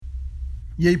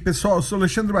E aí pessoal, eu sou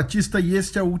Alexandre Baptista e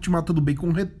este é o Ultimato do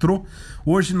Bacon Retrô.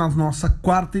 Hoje, na nossa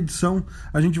quarta edição,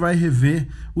 a gente vai rever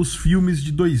os filmes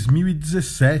de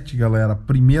 2017, galera.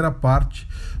 Primeira parte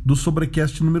do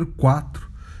Sobrecast número 4,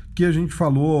 que a gente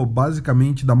falou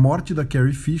basicamente da morte da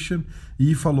Carrie Fisher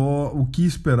e falou o que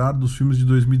esperar dos filmes de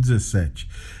 2017.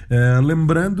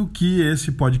 Lembrando que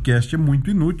esse podcast é muito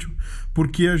inútil,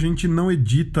 porque a gente não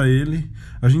edita ele,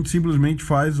 a gente simplesmente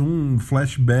faz um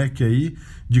flashback aí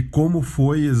de como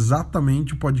foi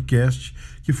exatamente o podcast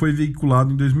que foi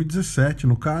veiculado em 2017,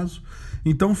 no caso.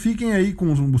 Então fiquem aí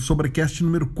com o Sobrecast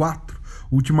número 4,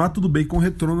 Ultimato do Bacon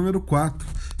Retrô número 4.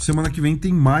 Semana que vem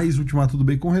tem mais Ultimato do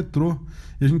Bacon Retrô.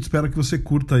 E a gente espera que você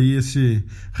curta aí esse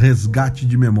resgate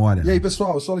de memória. E aí,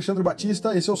 pessoal, eu sou Alexandre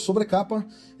Baptista, esse é o Sobrecapa,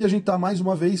 e a gente tá mais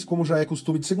uma vez, como já é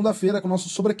costume de segunda-feira, com o nosso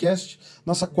Sobrecast,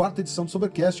 nossa quarta edição do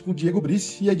Sobrecast com o Diego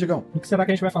Brisse. E aí, Diegão? O que será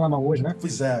que a gente vai falar mal hoje, né?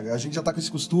 Pois é, a gente já tá com esse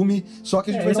costume, só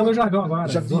que a gente vai... Esse é o meu jargão agora,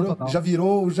 já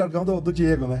virou o jargão do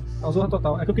Diego, né? É o Zorra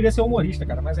Total. É que eu queria ser humorista,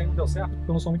 cara, mas aí não deu certo,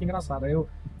 porque eu não sou muito engraçado, aí eu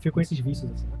fico com esses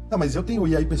vícios, assim. Não, mas eu tenho o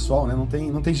e aí, pessoal, né?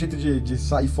 Não tem jeito de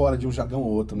sair fora de um jargão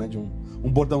ou outro, né? De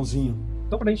um bordãozinho.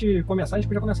 Então, pra gente começar, a gente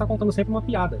podia começar contando sempre uma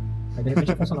piada. Aí, de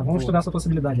repente, funciona. Vamos estudar essa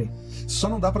possibilidade aí. Só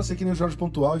não dá pra ser que nem o Jorge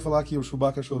Pontual e falar que o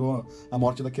Chewbacca chorou a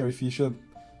morte da Carrie Fisher,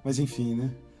 mas enfim,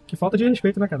 né? Que falta de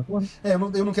respeito, né, cara? Porra.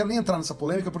 Eu não quero nem entrar nessa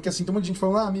polêmica, porque assim, tem muita gente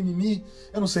falando, mimimi.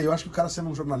 Eu não sei, eu acho que o cara sendo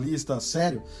um jornalista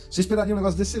sério, você esperaria um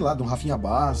negócio desse lado, de um Rafinha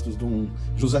Bastos, de um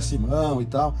José Simão e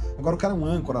tal. Agora o cara é um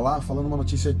âncora lá, falando uma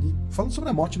notícia, falando sobre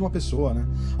a morte de uma pessoa, né?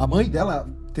 A mãe dela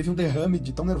teve um derrame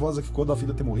de tão nervosa que ficou da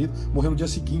filha ter morrido, morreu no dia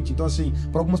seguinte. Então, assim,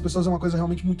 para algumas pessoas é uma coisa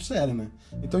realmente muito séria, né?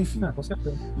 Então, enfim. Com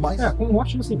certeza. Mas... com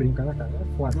morte não se brinca, né, cara?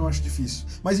 É foda. Eu acho difícil.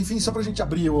 Mas, enfim, só pra gente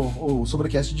abrir o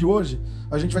Sobrecast de hoje,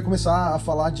 a gente vai começar a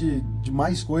falar de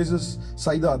mais coisas,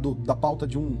 sair da pauta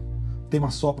de um tema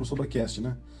só pro Sobrecast,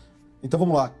 né? Então,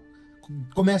 vamos lá.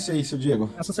 Comece aí, seu Diego.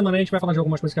 Essa semana a gente vai falar de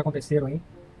algumas coisas que aconteceram aí.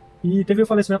 E teve o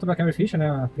falecimento da Carrie Fisher, né,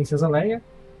 a princesa Leia.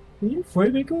 E foi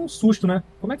meio que um susto, né?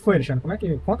 Como é que foi, Alexandre?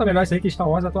 Conta melhor isso aí, que Star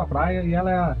Wars é a tua praia e ela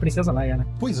é a princesa Leia, né?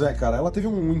 Pois é, cara. Ela teve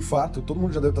um infarto, todo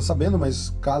mundo já deve estar sabendo, mas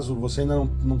caso você ainda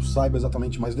não saiba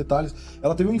exatamente mais detalhes,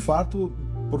 ela teve um infarto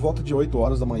por volta de 8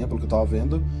 horas da manhã, pelo que eu tava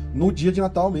vendo, no dia de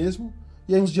Natal mesmo.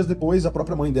 E aí, uns dias depois, a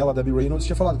própria mãe dela, a Debbie Reynolds,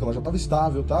 tinha falado que ela já estava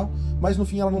estável e tal, mas no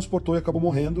fim ela não suportou e acabou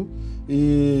morrendo.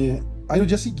 E aí, no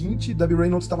dia seguinte, Debbie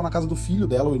Reynolds estava na casa do filho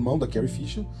dela, o irmão da Carrie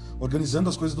Fisher, organizando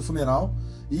as coisas do funeral,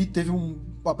 e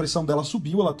a pressão dela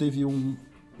subiu, ela teve um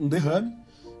derrame,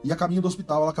 e a caminho do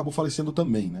hospital ela acabou falecendo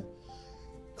também, né?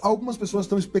 Algumas pessoas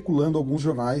estão especulando, alguns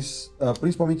jornais,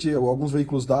 principalmente alguns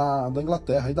veículos da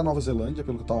Inglaterra e da Nova Zelândia,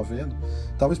 pelo que eu estava vendo,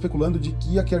 estavam especulando de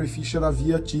que a Carrie Fisher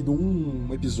havia tido um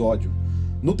episódio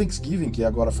no Thanksgiving, que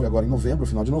foi agora em novembro,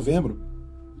 final de novembro,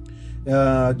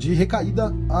 de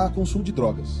recaída a consumo de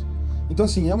drogas. Então,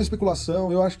 assim, é uma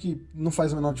especulação, eu acho que não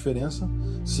faz a menor diferença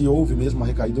se houve mesmo uma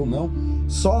recaída ou não,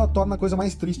 só torna a coisa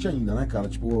mais triste ainda, né, cara?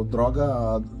 Tipo, droga,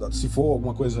 se for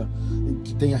alguma coisa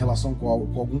que tenha relação com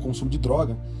algum consumo de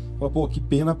droga, pô, que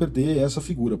pena perder essa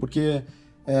figura, porque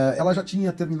ela já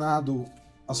tinha terminado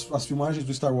as filmagens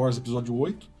do Star Wars Episódio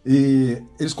 8, e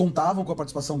eles contavam com a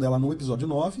participação dela no Episódio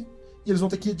 9, e eles vão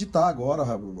ter que editar agora,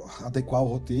 adequar o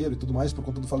roteiro e tudo mais por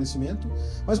conta do falecimento.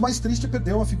 Mas o mais triste é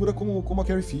perder uma figura como a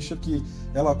Carrie Fisher, que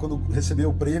ela, quando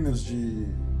recebeu prêmios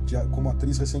como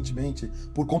atriz recentemente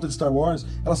por conta de Star Wars,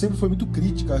 ela sempre foi muito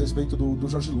crítica a respeito do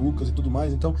George Lucas e tudo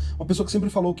mais. Então, uma pessoa que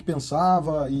sempre falou o que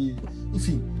pensava e...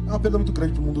 Enfim, é uma perda muito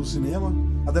grande pro mundo do cinema.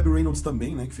 A Debbie Reynolds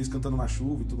também, né, que fez Cantando na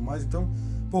Chuva e tudo mais. Então,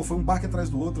 pô, foi um baque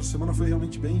atrás do outro. A semana foi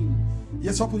realmente bem... E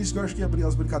é só por isso que eu acho que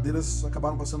as brincadeiras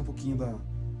acabaram passando um pouquinho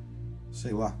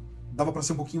sei lá, dava pra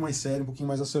ser um pouquinho mais sério, um pouquinho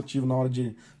mais assertivo na hora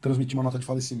de transmitir uma nota de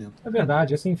falecimento. É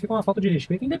verdade, assim, fica uma falta de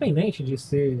respeito, independente de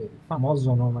ser famosos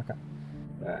ou não, né, cara?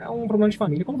 É um problema de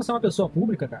família. Como você é uma pessoa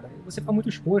pública, cara, você fica muito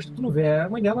exposto, tu não vê. A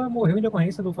mãe dela morreu em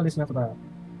decorrência do falecimento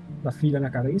da filha, né,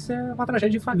 cara? Isso é uma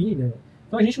tragédia de família.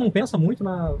 Então a gente não pensa muito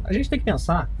A gente tem que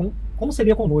pensar como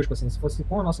seria conosco, assim, se fosse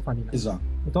com a nossa família. Exato.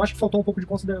 Então acho que faltou um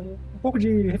pouco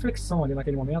de reflexão ali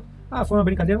naquele momento. Foi uma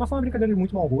brincadeira, mas foi uma brincadeira de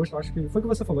muito mau gosto. Acho que foi o que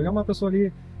você falou. Ele é uma pessoa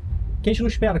ali que a gente não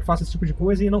espera que faça esse tipo de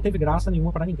coisa e não teve graça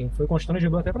nenhuma pra ninguém. Foi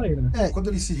constrangedor até pra ele, né? Quando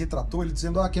ele se retratou, ele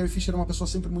dizendo, Carrie Fisher é uma pessoa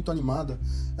sempre muito animada.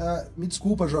 Me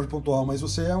desculpa, Jorge Pontual, mas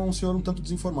você é um senhor um tanto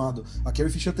desinformado. A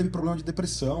Carrie Fisher teve problema de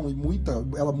depressão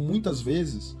e ela muitas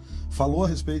vezes falou a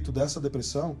respeito dessa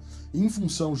depressão em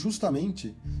função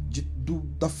justamente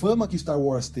da fama que Star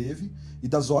Wars teve e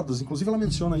das hordas. Inclusive ela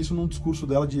menciona isso num discurso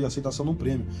dela de aceitação de um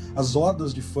prêmio. As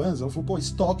hordas de fãs, ela falou,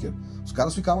 stalker. Os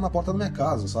caras ficavam na porta da minha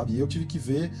casa, sabe? E eu tive que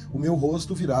ver o meu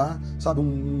rosto virar, sabe,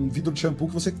 um vidro de shampoo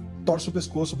que você torce o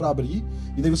pescoço pra abrir,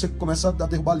 e daí você começa a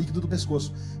derrubar líquido do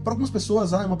pescoço. Pra algumas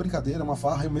pessoas, é uma brincadeira, é uma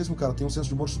farra. Eu mesmo, cara, tenho um senso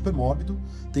de humor super mórbido,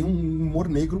 tenho um humor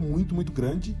negro muito, muito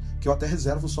grande, que eu até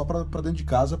reservo só pra dentro de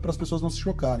casa, para as pessoas não se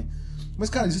chocarem. Mas,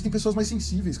 cara, existem pessoas mais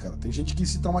sensíveis, cara. Tem gente que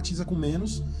se traumatiza com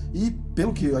menos, e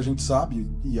pelo que a gente sabe,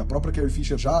 e a própria Carrie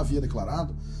Fisher já havia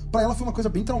declarado, pra ela foi uma coisa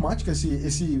bem traumática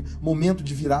esse momento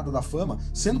de virada da fama,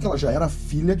 sendo que ela já era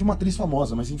filha de uma atriz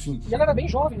famosa, mas enfim. E ela era bem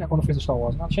jovem, né, quando fez o Star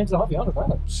Wars. Ela tinha 19 anos,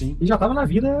 cara. Sim. E já tava na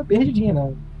vida perdidinha,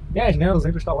 né? Tem as lendas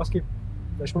aí do Star Wars,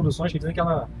 das produções, que dizem que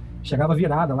ela chegava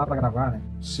virada lá pra gravar, né?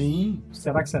 Sim.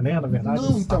 Será que você lembra, na verdade?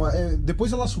 Não, então,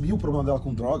 depois ela assumiu o problema dela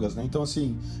com drogas, né? Então,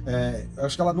 assim,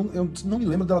 acho que eu não me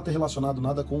lembro dela ter relacionado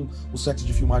nada com o sexo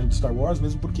de filmagem de Star Wars,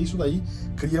 mesmo porque isso daí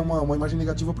cria uma imagem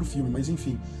negativa pro filme. Mas,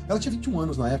 enfim, ela tinha 21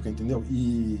 anos na época, entendeu?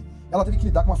 E ela teve que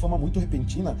lidar com uma fama muito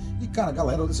repentina. E, cara,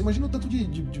 galera, você imagina o tanto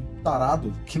de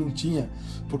tarado que não tinha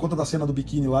por conta da cena do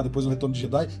biquíni lá, depois do Retorno de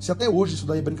Jedi. Se até hoje isso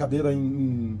daí é brincadeira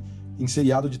em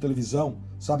seriado de televisão,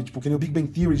 sabe? Tipo, que nem o Big Bang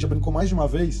Theory já brincou mais de uma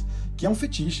vez, que é um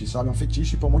fetiche, sabe? É um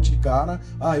fetiche pra um monte de cara.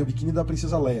 Ah, é o biquíni da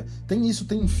Princesa Leia. Tem isso,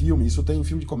 tem em filme, isso tem em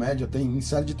filme de comédia, tem em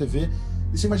série de TV.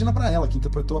 E você imagina pra ela, que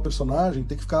interpretou a personagem,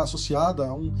 ter que ficar associada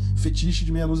a um fetiche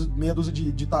de meia dúzia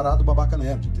de tarado babaca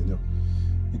nerd, entendeu?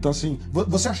 Então, assim,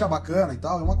 você achar bacana e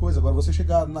tal é uma coisa. Agora, você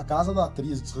chegar na casa da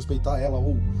atriz, desrespeitar ela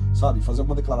ou, sabe, fazer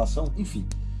alguma declaração, enfim.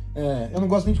 Eu não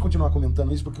gosto nem de continuar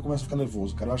comentando isso porque eu começo a ficar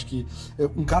nervoso, cara. Eu acho que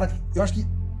eu acho que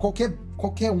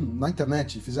qualquer um na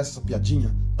internet fizesse essa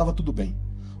piadinha, tava tudo bem.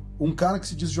 Um cara que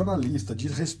se diz jornalista, de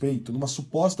respeito, numa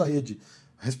suposta rede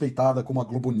respeitada como a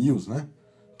Globo News, né?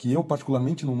 Que eu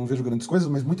particularmente não vejo grandes coisas,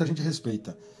 mas muita gente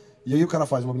respeita. E aí o cara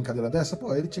faz uma brincadeira dessa,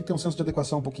 pô, ele tinha que ter um senso de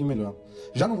adequação um pouquinho melhor.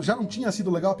 Já não tinha sido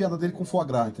legal a piada dele com foie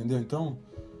gras, entendeu? Então,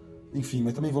 enfim,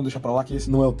 mas também vamos deixar pra lá que esse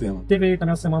não é o tema. Teve aí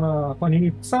também a semana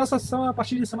Panini, a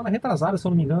partir de semana retrasada, se eu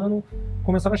não me engano,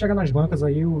 começaram a chegar nas bancas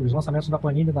aí os lançamentos da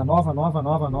Panini da nova,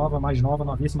 mais nova,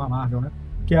 novíssima Marvel, né?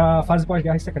 Que é a fase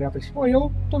pós-guerras secretas. Pô,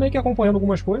 eu tô meio que acompanhando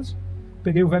algumas coisas.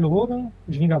 Peguei o velho Logan,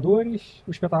 os Vingadores,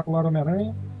 o espetacular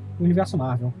Homem-Aranha e o universo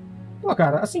Marvel. Pô,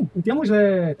 cara, assim, em termos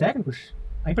técnicos,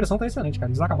 a impressão tá excelente, cara.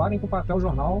 Eles acabarem com o papel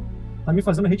jornal, tá me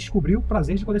fazendo redescobrir o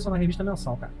prazer de colecionar revista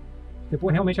mensal, cara.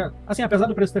 Depois, realmente, assim, apesar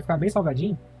do preço ter ficado bem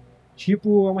salgadinho,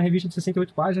 tipo, é uma revista de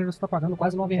 68 páginas, você tá pagando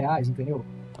quase R$9, entendeu?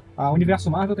 A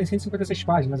Universo Marvel tem 156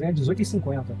 páginas, é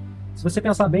R$18,50. Se você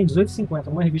pensar bem, R$18,50,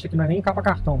 numa revista que não é nem capa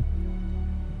cartão.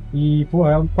 E, pô,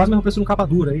 é quase o mesmo preço de um capa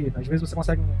dura aí. Às vezes você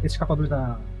consegue esses capa duros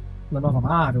da nova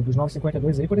Marvel, dos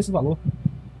 9,52 aí, por esse valor.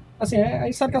 Assim, a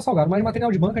gente sabe que é salgado, mas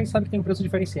material de banca a gente sabe que tem um preço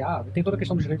diferenciado, tem toda a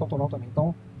questão do direito autoral também,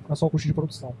 então não é só o custo de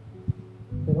produção.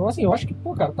 Então, assim, eu acho que,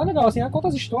 pô, cara, tá legal. Assim, quanto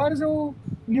às histórias, eu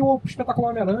li o espetacular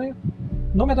Homem-Aranha,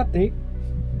 não me adaptei.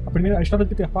 A história do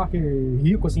Peter Parker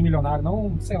rico, assim, milionário,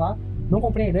 não, sei lá, não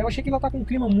comprei a ideia. Eu achei que ela tá com um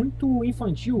clima muito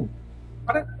infantil.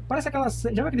 Parece aquela. Já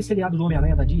viu aquele seriado do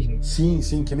Homem-Aranha da Disney?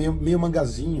 Sim, que é meio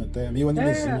mangazinho até, meio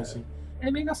animezinho, assim. É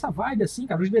meio nessa vibe, assim,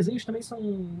 cara. Os desenhos também são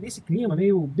nesse clima,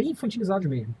 meio bem infantilizados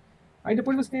mesmo. Aí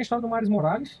depois você tem a história do Miles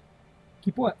Morales,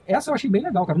 que, pô, essa eu achei bem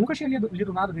legal, cara. Eu nunca tinha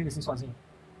lido nada dele assim sozinho.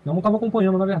 Eu não estava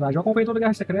acompanhando, na verdade. Eu acompanhei toda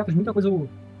Guerras Secretas, muita coisa eu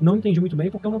não entendi muito bem,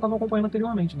 porque eu não estava acompanhando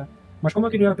anteriormente, né? Mas como eu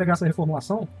queria pegar essa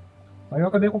reformulação, aí eu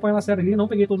acabei acompanhando a série ali, não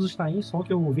peguei todos os tie-ins, só o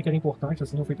que eu vi que era importante,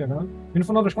 assim, eu fui pegando. E no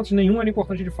final das contas, nenhum era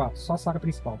importante de fato, só a saga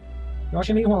principal. Eu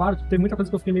achei meio enrolado, teve muita coisa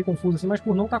que eu fiquei meio confuso, assim, mas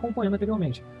por não estar acompanhando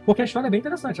anteriormente. Porque a história é bem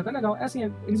interessante, até legal. É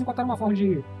assim, eles encontraram uma forma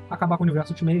de acabar com o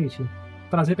universo Ultimate,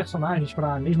 trazer personagens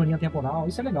pra mesma linha temporal,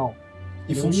 isso é legal.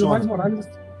 E funciona. E o Miles Morales...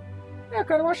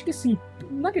 cara, eu acho que sim.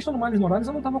 Na questão do Miles Morales,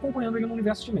 eu não tava acompanhando ele no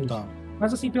universo Ultimate. Tá.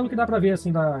 Mas assim, pelo que dá pra ver,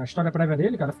 assim, da história prévia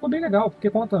dele, cara, ficou bem legal, porque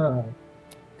conta...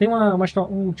 Tem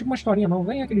tipo uma historinha, não,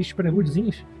 vem aqueles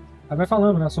prelúdiozinhos, aí vai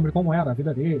falando, né, sobre como era a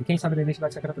vida dele, quem sabe da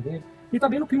identidade secreta dele. E tá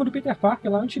bem no clima do Peter Parker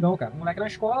lá antigão, cara. O moleque na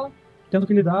escola, tendo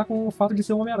que lidar com o fato de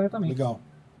ser o Homem-Aranha também. Legal.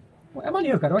 É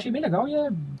maneiro, cara. Eu achei bem legal e é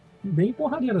bem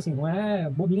porradeiro, assim, não é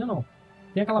bobinha, não.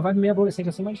 Tem aquela vibe meio adolescente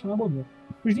assim, mas não é bobinha.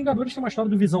 Os Vingadores tem uma história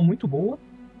do Visão muito boa,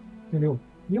 entendeu?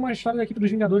 E uma história da equipe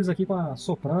dos Vingadores aqui com a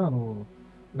Soprano,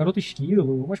 Garoto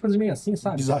Esquilo, umas coisas meio assim,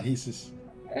 sabe? Bizarrices.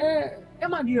 É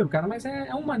maneiro, cara, mas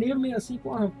é um maneiro meio assim,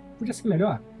 porra, podia ser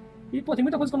melhor. E, pô, tem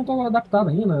muita coisa que eu não tô adaptado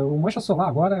ainda. O Mancha Solar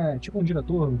agora é tipo um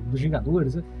diretor dos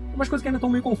Vingadores. Tem umas coisas que ainda estão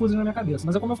meio confusas na minha cabeça.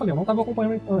 Mas é como eu falei, eu não tava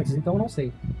acompanhando antes, então eu não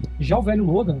sei. Já o velho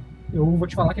Logan, eu vou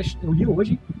te falar que eu li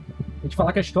hoje, vou te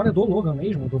falar que a história do Logan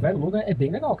mesmo, do velho Logan, é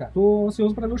bem legal, cara. Tô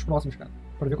ansioso pra ver os próximos, cara.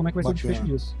 Pra ver como é que vai ser o desfecho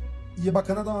disso. E é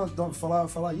bacana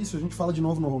falar isso, a gente fala de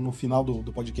novo no final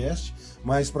do podcast,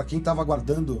 mas para quem estava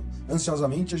aguardando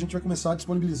ansiosamente, a gente vai começar a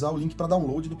disponibilizar o link para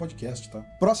download do podcast, tá?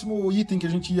 Próximo item que a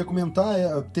gente ia comentar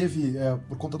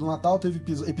por conta do Natal, teve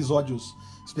episódios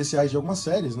especiais de algumas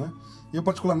séries, né? Eu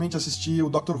particularmente assisti o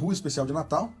Doctor Who especial de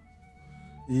Natal,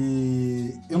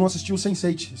 e eu não assisti o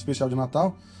Sense8 especial de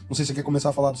Natal. Não sei se você quer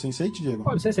começar a falar do Sense8, Diego.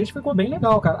 Pô, o Sense8 ficou bem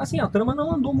legal, cara. Assim, a trama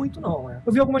não andou muito, não. Né?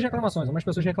 Eu vi algumas reclamações, algumas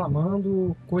pessoas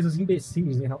reclamando coisas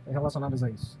imbecis relacionadas a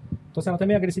isso. Tô sendo até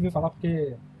meio agressivo em falar,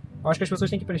 porque eu acho que as pessoas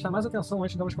têm que prestar mais atenção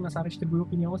antes de elas começarem a distribuir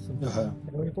opinião assim.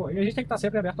 E a gente tem que estar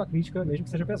sempre aberto à crítica, mesmo que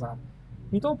seja pesado.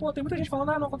 Então, pô, tem muita gente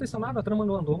falando, não aconteceu nada, a trama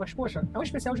não andou. Mas, poxa, é um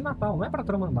especial de Natal, não é pra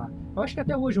trama andar. Eu acho que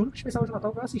até hoje, o único especial de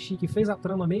Natal que eu assisti, que fez a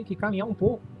trama meio que caminhar um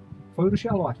pouco, foi o do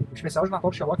Sherlock. O especial de Natal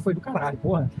do Sherlock foi do caralho,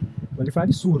 porra. Ele foi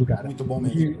absurdo, cara. Muito bom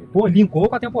mesmo. E, pô, linkou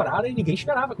com a temporada e ninguém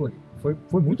esperava aquilo ali.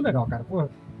 Foi muito legal, cara. Pô,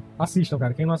 assistam,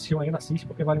 cara. Quem não assistiu ainda, assiste,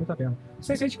 porque vale muito a pena. O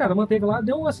Sense8, cara, manteve lá,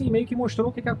 deu assim, meio que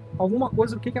mostrou alguma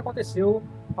coisa do que aconteceu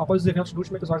após os eventos do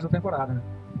último episódio da temporada, né?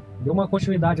 Deu uma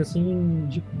continuidade, assim,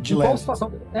 de qual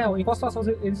situação. Em qual situação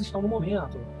eles estão no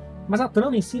momento. Mas a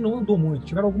trama em si não andou muito.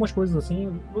 Tiveram algumas coisas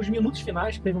assim. Nos minutos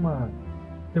finais teve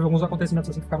alguns acontecimentos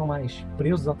assim que ficaram mais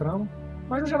presos à trama.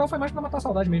 Mas no geral foi mais pra matar a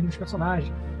saudade mesmo dos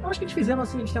personagens. Eu acho que eles fizeram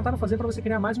assim, eles tentaram fazer pra você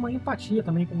criar mais uma empatia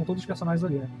também com todos os personagens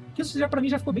ali, né? Que isso pra mim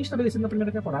já ficou bem estabelecido na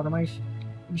primeira temporada, mas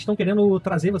eles estão querendo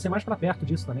trazer você mais pra perto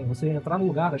disso também. Você entrar no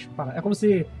lugar das paradas. É como se,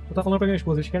 eu tava falando pra minha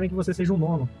esposa, eles querem que você seja um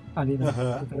nono ali, né?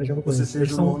 Você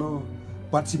seja um nono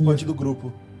participante do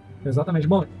grupo. Exatamente.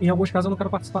 Bom, em alguns casos eu não quero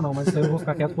participar não, mas isso aí eu vou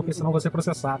ficar quieto porque senão eu vou ser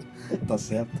processado. Tá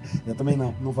certo. Eu também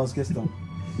não faço questão.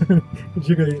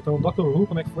 Diga aí, então, Doctor Who,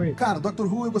 como é que foi? Cara, Doctor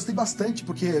Who eu gostei bastante,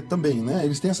 porque também, né,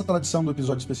 eles têm essa tradição do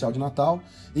episódio especial de Natal.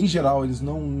 Em geral, eles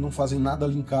não fazem nada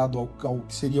linkado ao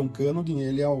que seria um cânone,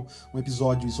 ele é um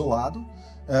episódio isolado.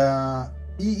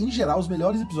 E, em geral, os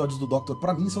melhores episódios do Doctor,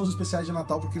 pra mim, são os especiais de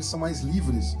Natal, porque eles são mais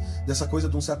livres dessa coisa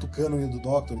de um certo cânone do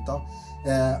Doctor e tal.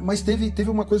 Mas teve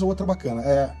uma coisa ou outra bacana.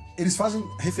 Eles fazem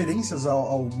referências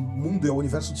ao mundo e ao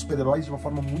universo dos super-heróis de uma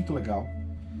forma muito legal.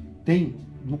 Tem,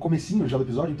 no comecinho já do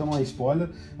episódio, então não é spoiler,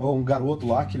 um garoto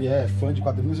lá que ele é fã de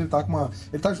quadrinhos, ele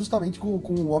tá justamente com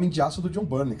o Homem de Aço do John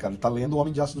Byrne, cara. Ele tá lendo o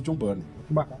Homem de Aço do John Byrne.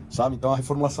 Que bacana. Sabe? Então é a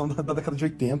reformulação da década de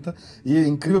 80. E é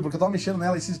incrível, porque eu tava mexendo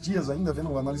nela esses dias ainda,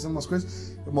 analisando umas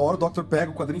coisas. Uma hora o Doctor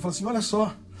pega o quadrinho e fala assim: olha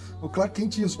só, o Clark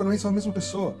Kent e o Superman são a mesma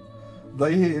pessoa.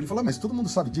 Daí ele fala: mas todo mundo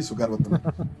sabe disso, garoto.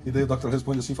 E daí o Doctor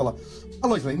responde assim, fala: a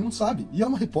Lois Lane não sabe, e ela é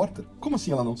uma repórter. Como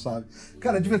assim ela não sabe?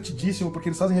 Cara, é divertidíssimo, porque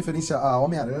eles fazem referência a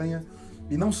Homem-Aranha,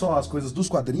 e não só as coisas dos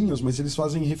quadrinhos, mas eles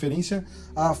fazem referência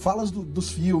a falas dos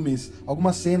filmes.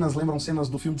 Algumas cenas lembram cenas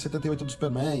do filme de 78 do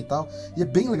Superman e tal, e é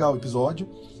bem legal o episódio.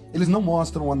 Eles não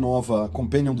mostram a nova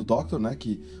Companion do Doctor, né,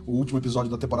 que o último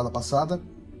episódio da temporada passada,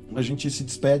 a gente se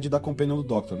despede da Companion do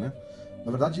Doctor, né.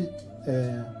 Na verdade,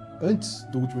 antes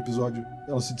do último episódio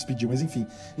ela se despediu, mas enfim.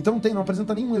 Então não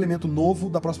apresenta nenhum elemento novo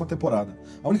da próxima temporada.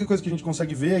 A única coisa que a gente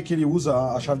consegue ver é que ele usa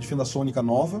a chave de fenda sônica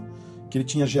nova, que ele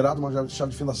tinha gerado uma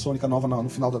chave de fenda sônica nova no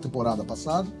final da temporada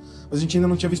passada, mas a gente ainda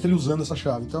não tinha visto ele usando essa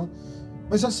chave, então...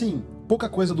 Mas assim, pouca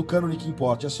coisa do cânone que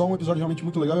importa, é só um episódio realmente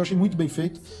muito legal, eu achei muito bem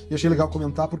feito, e achei legal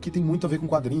comentar porque tem muito a ver com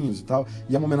quadrinhos e tal,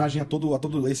 e é uma homenagem a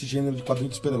todo esse gênero de quadrinho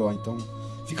de super-herói, então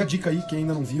fica a dica aí, quem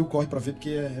ainda não viu, corre pra ver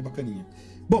porque é bacaninha.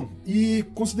 Bom, e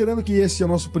considerando que esse é o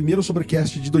nosso primeiro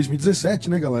sobrecast de 2017,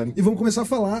 né, galera? E vamos começar a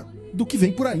falar do que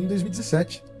vem por aí em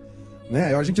 2017.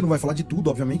 Né? A gente não vai falar de tudo,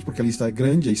 obviamente, porque a lista é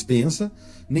grande, é extensa,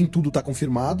 nem tudo está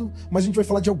confirmado, mas a gente vai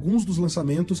falar de alguns dos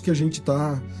lançamentos que a gente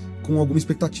está com alguma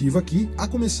expectativa aqui, a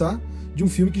começar de um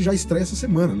filme que já estreia essa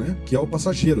semana, né? Que é o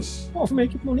Passageiros. Pô, um filme aí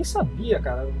que eu nem sabia,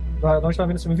 cara. Nós estávamos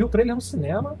vendo esse filme, vi o trailer no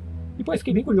cinema, e pô, eu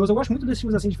fiquei bem curioso. Eu gosto muito desses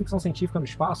filmes assim de ficção científica no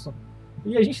espaço.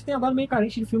 E a gente tem andado meio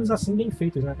carente de filmes assim bem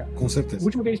feitos, né, cara? Com certeza. O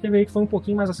último que a gente teve aí que foi um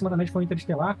pouquinho mais acima da média foi o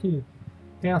Interestelar, que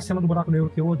tem a cena do buraco negro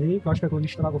que eu odeio, que eu acho que é quando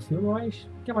estraga o filme, mas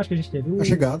o que mais que a gente teve? A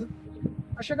Chegada.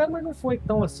 A Chegada, mas não foi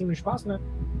tão assim no espaço, né?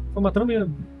 Foi uma trama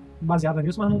baseada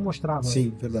nisso, mas não mostrava.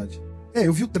 Sim, verdade.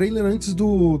 Eu vi o trailer antes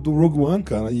do Rogue One,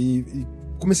 cara, e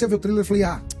comecei a ver o trailer e falei,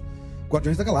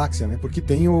 Guardiões da Galáxia, né? Porque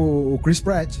tem o Chris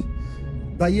Pratt.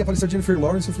 Daí apareceu a Jennifer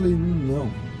Lawrence e eu falei,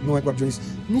 não é Guardiões.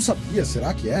 Não sabia,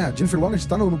 será que é? A Jennifer Lawrence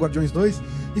tá no Guardiões 2?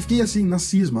 E fiquei assim, na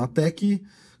cisma, até que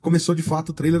começou de fato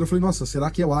o trailer, eu falei, nossa, será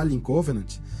que é o Alien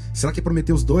Covenant? Será que é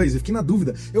Prometheus 2? Eu fiquei na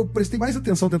dúvida. Eu prestei mais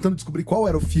atenção tentando descobrir qual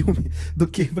era o filme do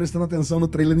que prestando atenção no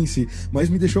trailer em si. Mas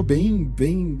me deixou bem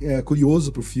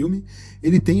curioso pro filme.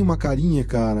 Ele tem uma carinha,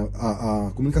 cara,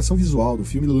 a comunicação visual do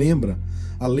filme lembra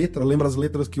as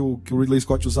letras que o Ridley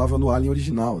Scott usava no Alien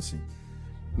original, assim.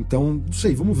 Então, não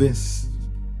sei, vamos ver.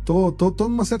 tô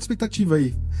numa certa expectativa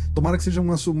aí. Tomara que seja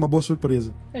uma boa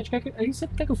surpresa. A gente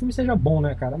sempre quer que o filme seja bom,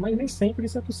 né, cara? Mas nem sempre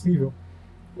isso é possível.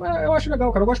 Eu acho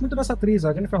legal, cara. Eu gosto muito dessa atriz.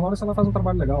 A Jennifer Lawrence, ela faz um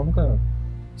trabalho legal. Nunca...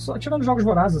 Só tirando Jogos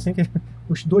Vorazes, assim, que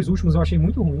os 2 últimos eu achei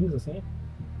muito ruins, assim.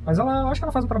 Mas eu acho que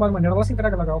ela faz um trabalho maneiro. Ela se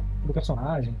entrega legal pro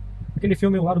personagem. Aquele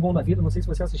filme O Lado Bom da Vida, não sei se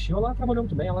você assistiu, ela trabalhou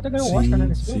muito bem. Ela até ganhou o Oscar, né,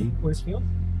 nesse filme, por esse filme.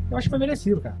 Eu acho que foi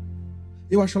merecido, cara.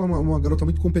 Eu acho ela uma garota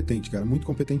muito competente, cara. Muito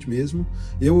competente mesmo.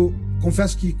 Eu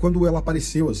confesso que quando ela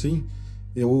apareceu, assim,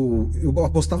 eu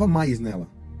apostava mais nela.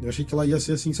 Eu achei que ela ia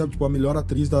ser, assim, sabe, tipo, a melhor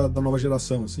atriz da nova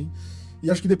geração, assim. E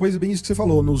acho que depois é bem isso que você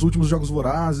falou. Nos últimos Jogos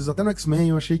Vorazes, até no X-Men,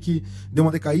 eu achei que deu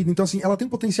uma decaída. Então, assim, ela tem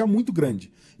um potencial muito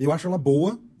grande. Eu acho ela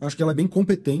boa, acho que ela é bem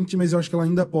competente, mas eu acho que ela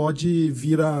ainda pode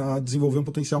vir a desenvolver um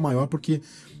potencial maior, porque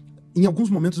em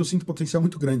alguns momentos eu sinto um potencial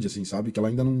muito grande, assim, sabe? Que ela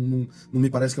ainda não me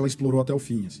parece que ela explorou até o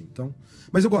fim, assim. Então,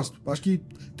 mas eu gosto. Acho que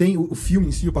tem o filme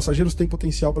em si, o Passageiros, tem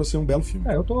potencial para ser um belo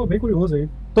filme. Eu tô bem curioso aí.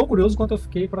 Tão curioso quanto eu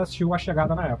fiquei pra assistir o A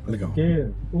Chegada na época. Legal. Porque,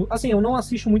 assim, eu não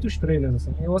assisto muitos trailers,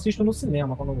 assim. Eu assisto no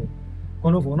cinema quando eu vou.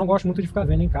 Eu não gosto muito de ficar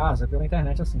vendo em casa, pela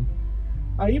internet, assim.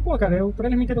 Aí, pô, cara, o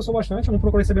trailer me interessou bastante, eu não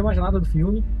procurei saber mais nada do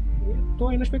filme. E tô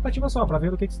aí na expectativa só, pra ver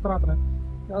do que se trata, né?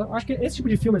 Eu acho que esse tipo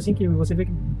de filme, assim, que você vê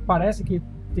que parece que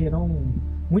terão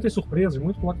muitas surpresas,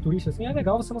 muito plot twist, assim, é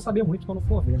legal você não saber muito quando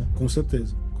for ver, né? Com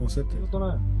certeza, com certeza. Eu tô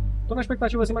na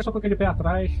expectativa, assim, mas tô com aquele pé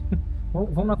atrás.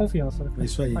 Vamos na confiança, né? É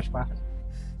isso aí. Faz parte.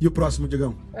 E o próximo,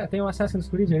 Diegão? Tem o Assassin's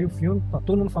Creed aí, o filme, tá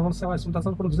todo mundo falando, sei lá, esse filme tá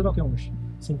sendo produzido há uns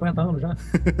 50 anos já.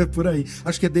 Por aí.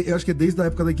 Acho que é desde a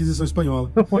época da Inquisição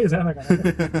Espanhola. Pois é, né,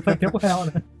 cara? Tá em tempo real,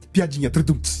 né? Piadinha,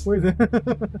 truduts. Pois é.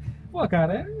 Pô,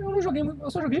 cara,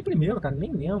 eu só joguei o primeiro, cara,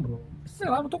 nem lembro. Sei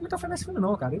lá, não tô com muita fé nesse filme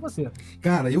não, cara. E você?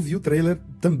 Cara, eu vi o trailer,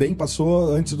 também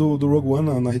passou antes do Rogue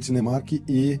One na Rede Cinemark,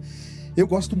 e eu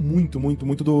gosto muito, muito,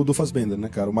 muito do Fassbender, né,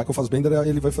 cara? O Michael Fassbender,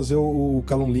 ele vai fazer o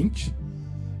Callum Lynch,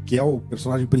 que é o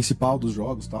personagem principal dos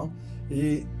jogos e tal.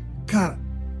 E, cara,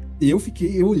 eu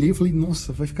olhei e falei,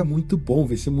 nossa, vai ficar muito bom,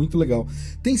 vai ser muito legal.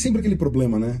 Tem sempre aquele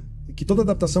problema, né? Que toda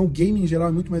adaptação, o game em geral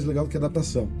é muito mais legal do que a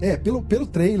adaptação. Pelo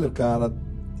trailer, cara,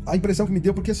 a impressão que me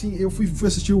deu, porque assim, eu fui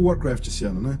assistir o Warcraft esse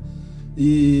ano, né?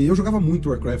 E eu jogava muito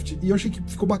Warcraft, e eu achei que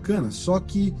ficou bacana. Só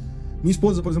que minha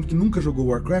esposa, por exemplo, que nunca jogou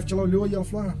Warcraft, ela olhou e ela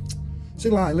falou,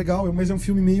 sei lá, é legal, mas é um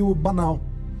filme meio banal.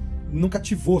 Não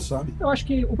cativou, sabe? Eu acho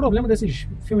que o problema desses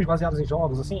filmes baseados em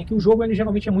jogos, assim, é que o jogo, ele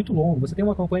geralmente é muito longo. Você tem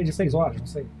uma campanha de 6 horas, não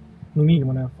sei, no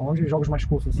mínimo, né? Falando de jogos mais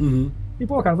curtos, assim. Uhum. E,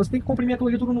 pô, cara, você tem que comprimir aquilo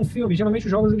ali tudo num filme. Geralmente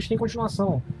os jogos, eles têm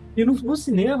continuação. E no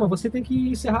cinema, você tem que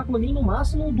encerrar aquilo ali no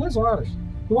máximo 2 horas.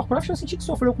 E o Warcraft, eu senti que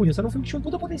sofreu com isso. Era um filme que tinha um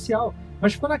puta potencial.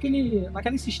 Mas ficou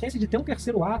naquela insistência de ter um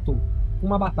terceiro ato,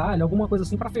 uma batalha, alguma coisa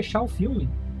assim, pra fechar o filme,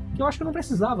 que eu acho que não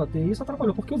precisava ter. Isso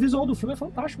atrapalhou. Porque o visual do filme é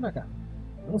fantástico, né, cara?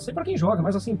 Eu não sei pra quem joga,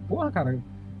 mas assim, porra, cara,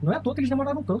 não é à toa que eles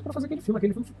demoraram tanto pra fazer aquele filme.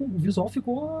 Aquele filme o visual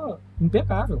ficou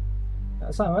impecável.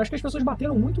 Sabe? Eu acho que as pessoas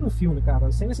bateram muito no filme,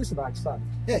 cara, sem necessidade, sabe?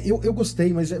 Eu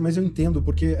gostei, mas eu entendo,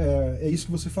 porque é isso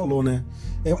que você falou, né?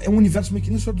 É um universo meio que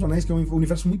nem o Senhor dos Anéis, que é um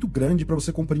universo muito grande pra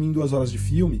você comprimir em 2 horas de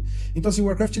filme. Então, assim, o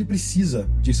Warcraft, ele precisa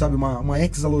de, sabe, uma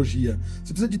hexalogia.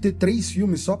 Você precisa de ter 3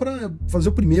 filmes só pra fazer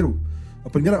o primeiro. A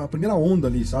primeira onda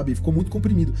ali, sabe? Ficou muito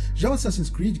comprimido. Já o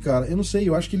Assassin's Creed, cara, eu não sei,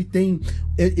 eu acho que ele tem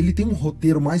um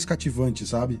roteiro mais cativante,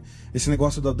 sabe? Esse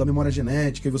negócio da memória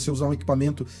genética, e você usar um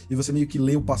equipamento e você meio que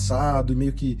lê o passado, e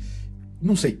meio que...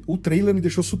 Não sei, o trailer me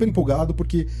deixou super empolgado,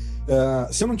 porque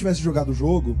se eu não tivesse jogado o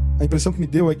jogo, a impressão que me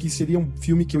deu é que seria um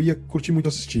filme que eu ia curtir muito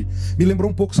assistir. Me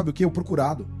lembrou um pouco, sabe o quê? O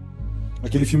Procurado.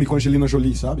 Aquele filme com a Angelina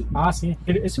Jolie, sabe? Ah, sim.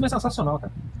 Esse filme é sensacional,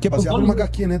 cara. Que é baseado numa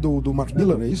HQ, né? Do Mark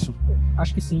Miller, é isso?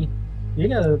 Acho que sim.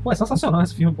 Ele é sensacional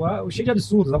esse filme, pô. Cheio de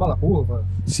absurdos, a bala curva.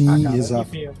 Sim, cara, exato.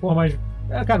 Enfim, pô, mas,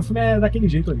 cara, o filme é daquele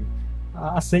jeito ali.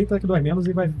 Aceita que dói menos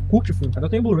e curte o filme, cara. Eu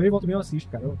tenho Blu-ray e volto meio eu assisto,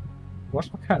 cara. Eu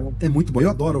gosto pra caramba. É muito bom, eu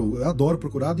adoro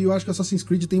Procurado, e eu acho que Assassin's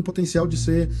Creed tem o potencial de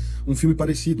ser um filme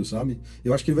parecido, sabe?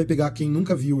 Eu acho que ele vai pegar quem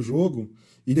nunca viu o jogo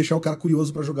e deixar o cara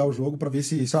curioso pra jogar o jogo, pra ver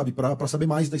se, sabe, pra saber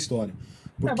mais da história.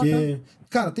 Porque,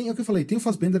 cara, é o que eu falei, tem o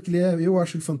Fassbender, que eu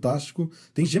acho ele fantástico,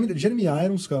 tem Jeremy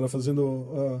Irons, cara,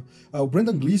 fazendo... o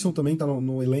Brendan Gleeson também tá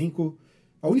no elenco.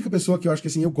 A única pessoa que eu acho que,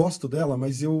 assim, eu gosto dela,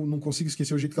 mas eu não consigo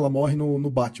esquecer o jeito que ela morre no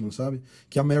Batman, sabe?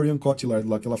 Que é a Marion Cotillard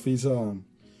lá, que ela fez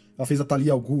a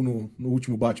Talia al Ghul no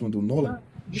último Batman do Nolan.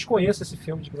 Desconheço esse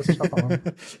filme de que você está falando.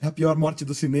 É a pior morte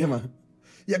do cinema.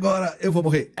 E agora eu vou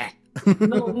morrer.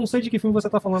 Não sei de que filme você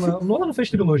tá falando. O Nolan não fez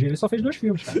trilogia, ele só fez 2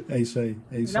 filmes, cara. É isso aí.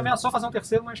 Ele ameaçou fazer um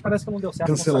terceiro, mas parece que não deu certo.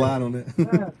 Cancelaram, né?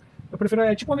 Eu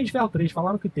prefiro, tipo Homem de Ferro 3,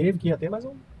 falaram que ia ter, mas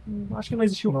eu acho que não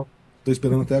existiu, não. Tô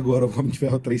esperando até agora o Homem de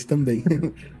Ferro 3 também.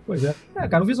 Pois é.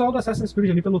 Cara, o visual do Assassin's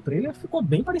Creed ali pelo trailer ficou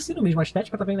bem parecido mesmo, a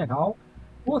estética tá bem legal.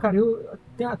 Pô, cara,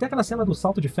 tem até aquela cena do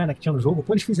salto de fé, né, que tinha no jogo.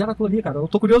 Pô, eles fizeram aquilo ali, cara. Eu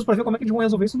tô curioso pra ver como é que eles vão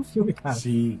resolver isso no filme, cara.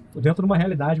 Sim. Tô dentro de uma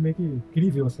realidade meio que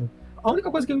incrível, assim. A única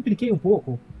coisa que eu impliquei um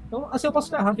pouco... Então, assim, eu posso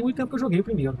estar errado, tem muito tempo que eu joguei o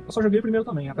primeiro. Eu só joguei o primeiro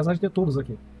também, apesar de ter todos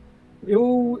aqui.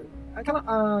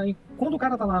 Quando o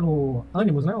cara tá lá no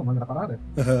Animus, né, o nome da parada,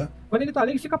 quando ele tá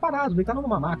ali, ele fica parado, deitado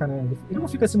numa maca, né? Ele não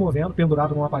fica se movendo,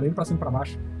 pendurado num aparelho pra cima e pra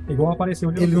baixo, igual apareceu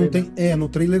ali no Ele não trailer. tem... no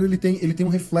trailer ele tem um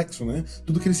reflexo, né?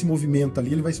 Tudo que ele se movimenta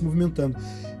ali, ele vai se movimentando.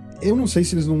 Eu não sei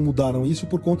se eles não mudaram isso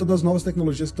por conta das novas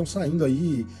tecnologias que estão saindo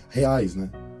aí, reais, né?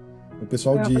 O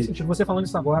pessoal Faz sentido. Você falando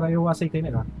isso agora, eu aceitei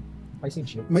melhor. Faz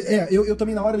sentido. Mas, eu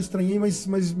também na hora eu estranhei, mas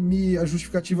a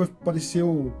justificativa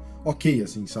pareceu ok,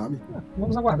 assim, sabe?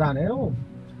 Vamos aguardar, né? Eu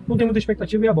não tenho muita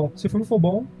expectativa e é bom. Se o filme for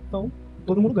bom, então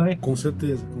todo mundo ganha. Com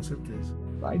certeza, com certeza.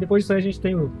 Aí depois disso aí a gente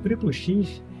tem o triplo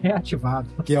X reativado.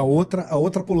 Que é a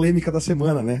outra polêmica da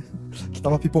semana, né? Que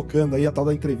tava pipocando aí, a tal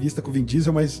da entrevista com o Vin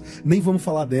Diesel, mas nem vamos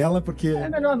falar dela, porque... É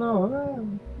melhor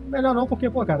não. Melhor não,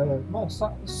 porque, pô, cara, bom,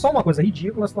 só uma coisa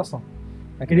ridícula a situação.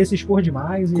 É querer se expor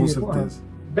demais e... Com certeza.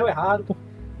 Porra, deu errado.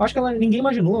 Acho que ninguém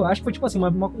imaginou. Acho que foi tipo assim,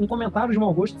 um comentário de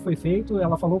mau gosto que foi feito,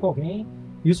 ela falou com alguém,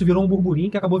 e isso virou um burburinho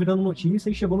que acabou virando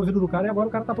notícia e chegou no ouvido do cara, e agora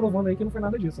o cara tá provando aí que não foi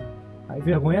nada disso. Aí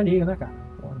vergonha alheia, né, cara?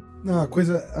 Porra. Não, a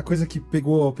coisa que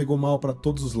pegou mal pra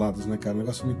todos os lados, né, cara? Um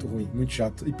negócio muito ruim, muito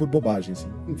chato. E por bobagem, assim.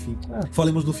 Enfim.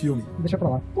 Falemos do filme. Deixa pra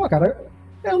lá. Pô, cara,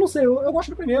 eu não sei, eu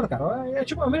gosto do primeiro, cara. É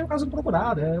tipo, é o mesmo caso do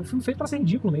Procurado. É um filme feito pra ser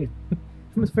ridículo mesmo.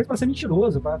 Filme feito pra ser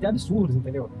mentiroso, pra ter absurdos,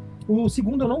 entendeu? O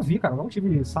segundo eu não vi, cara. Eu não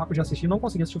tive saco de assistir, não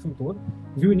consegui assistir o filme todo.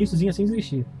 Vi o iníciozinho assim e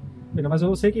desisti. Mas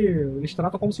eu sei que eles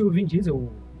tratam como se o Vin Diesel,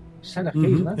 o Xander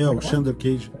Cage, né? O Xander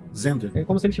Cage. Xander. É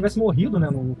como se ele tivesse morrido, né,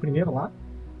 no primeiro lá.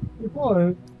 E, pô,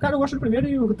 cara, eu gosto do primeiro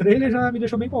e o trailer já me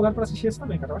deixou bem empolgado pra assistir esse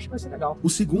também, cara. Eu acho que vai ser legal. O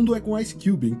segundo é com Ice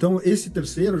Cube, então esse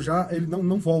terceiro já, ele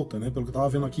não volta, né? Pelo que eu tava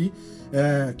vendo aqui,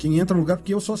 quem entra no lugar,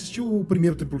 porque eu só assisti o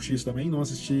primeiro Triple X também, não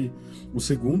assisti o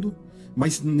segundo,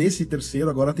 mas nesse terceiro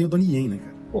agora tem o Donnie Yen, né,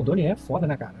 cara? Pô, o Donnie Yen é foda,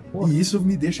 né, cara? Porra. E isso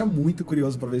me deixa muito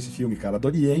curioso pra ver esse filme, cara.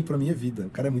 Donnie Yen pra mim é vida, o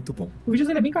cara é muito bom. O Vin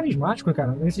Diesel ele é bem carismático,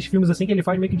 cara, nesses filmes assim que ele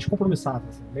faz meio que descompromissado,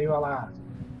 assim, meio lá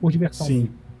por diversão. Sim.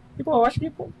 E, pô, eu acho que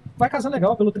vai casar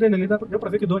legal pelo trailer ali, deu pra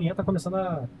ver que o Donnie Yen tá começando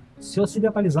a se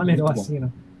ocidentalizar melhor, assim,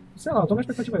 né? Sei lá, eu tô na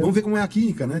expectativa aí. Vamos ver como é a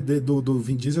química, né, do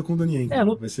Vin Diesel com o Donnie Yen.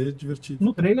 Vai ser divertido.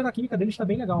 No trailer a química dele está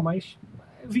bem legal, mas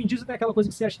o Vin Diesel tem aquela coisa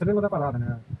de ser a estrela da parada,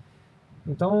 né?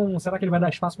 Então, será que ele vai dar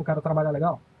espaço pro cara trabalhar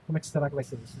legal? Como é que será que vai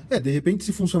ser isso? Né? De repente,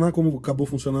 se funcionar como acabou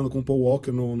funcionando com o Paul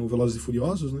Walker no Velozes e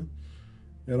Furiosos, né?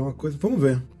 Era uma coisa... Vamos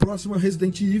ver. Próximo é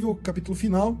Resident Evil, capítulo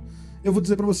final. Eu vou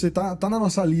dizer pra você, tá na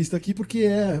nossa lista aqui, porque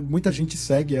muita gente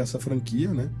segue essa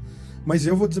franquia, né? Mas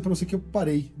eu vou dizer pra você que eu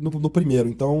parei no primeiro,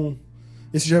 então...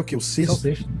 Esse já é o quê? O sexto? É o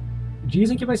sexto.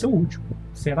 Dizem que vai ser o último.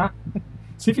 Será?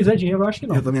 Se fizer dinheiro, eu acho que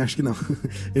não. Eu também acho que não.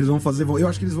 Eles vão fazer... Eu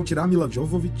acho que eles vão tirar a Mila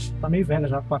Jovovich. Tá meio velha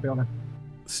já pro papel, né?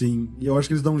 Sim, e eu acho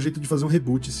que eles dão um jeito de fazer um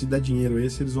reboot. Se der dinheiro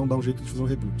eles vão dar um jeito de fazer um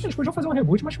reboot. Eles podiam fazer um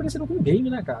reboot, mas parecido com um game,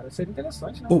 né, cara? Seria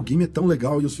interessante, né? Pô, o game é tão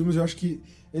legal e os filmes eu acho que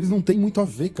eles não tem muito a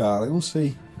ver, cara. Eu não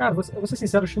sei. Cara, eu vou ser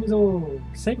sincero, os filmes eu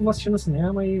sempre vou assistir no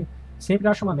cinema e sempre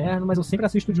acho uma merda, mas eu sempre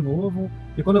assisto de novo.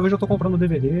 E quando eu vejo, eu tô comprando o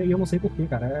DVD e eu não sei porquê,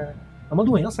 cara. É uma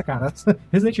doença, cara.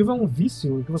 Resident Evil é um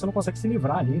vício que você não consegue se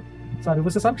livrar ali, sabe?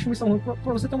 Você sabe que os filmes são ruins.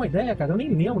 Pra você ter uma ideia, cara, eu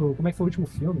nem lembro como é que foi o último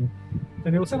filme.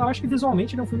 Entendeu? Sei lá, eu acho que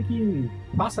visualmente ele é um filme que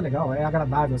passa legal, é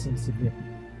agradável, assim, de se ver.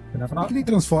 Meio que nem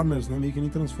Transformers, né? Meio que nem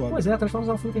Transformers. Pois é, Transformers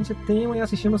é um filme que a gente tem e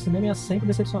assistir no cinema e é sempre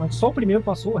decepcionante. Só o primeiro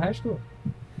passou, o resto...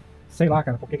 Sei lá,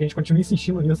 cara, porque a gente continua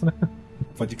insistindo nisso, né?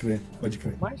 Pode crer.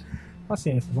 Mas,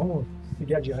 paciência, vamos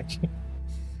seguir adiante.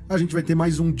 A gente vai ter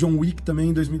mais um John Wick também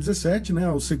em 2017, né?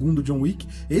 O segundo John Wick.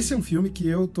 Esse é um filme que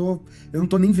eu não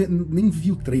tô nem vi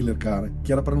o trailer, cara.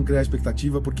 Que era pra não criar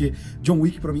expectativa, porque John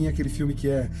Wick pra mim é aquele filme que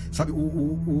é... Sabe,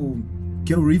 o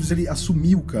Keanu Reeves, ele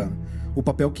assumiu, cara, o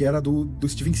papel que era do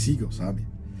Steven Seagal, sabe?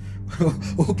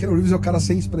 O Keanu Reeves é o cara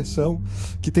sem expressão,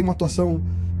 que tem uma atuação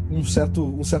um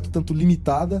certo tanto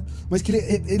limitada, mas que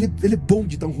ele é bom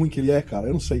de tão ruim que ele é, cara.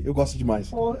 Eu não sei, eu gosto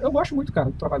demais. Eu gosto muito, cara,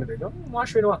 do trabalho dele. Eu não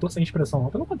acho ele um ator sem expressão, não.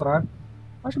 Pelo contrário.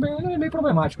 Acho ele é meio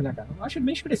problemático, né, cara? Eu acho ele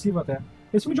bem expressivo até.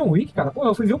 Esse filme John Wick, cara, pô,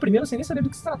 eu fui ver o primeiro sem nem saber do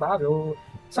que se tratava.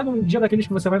 Sabe um dia daqueles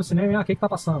que você vai no cinema e, o que tá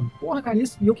passando? Porra, cara, e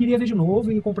eu queria ver de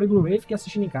novo e comprei Blu-ray, fiquei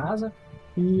assistindo em casa.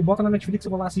 E bota na Netflix, eu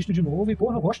vou lá, assisto de novo. E,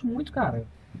 porra, eu gosto muito, cara.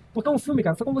 Porque é um filme,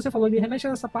 cara, foi como você falou, ele remete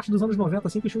a essa parte dos anos 90,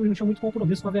 assim, que os filmes não tinham muito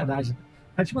compromisso com a verdade.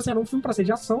 É tipo assim, era um filme pra ser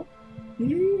de ação,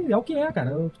 e é o que é,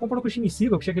 cara. Tu comparou com o Steven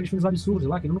Seagal, que tinha aqueles filmes absurdos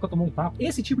lá, que ele nunca tomou um tapa.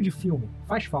 Esse tipo de filme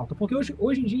faz falta, porque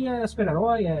hoje em dia é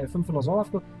super-herói, é filme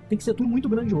filosófico, tem que ser tudo muito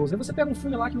grandioso. Aí você pega um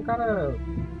filme lá que o cara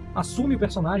assume o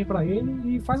personagem pra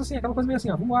ele e faz assim, aquela coisa meio assim,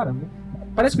 vambora.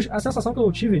 Parece que a sensação que eu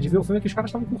tive de ver o filme é que os caras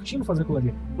estavam curtindo fazer aquilo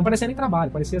ali. Não parecia nem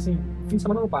trabalho, parecia assim, fim de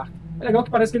semana no parque. É legal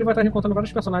que parece que ele vai estar reencontrando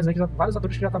vários personagens aí, vários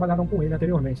atores que já trabalharam com ele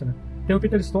anteriormente, né? Tem o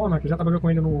Peter Stormare, que já trabalhou com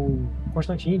ele no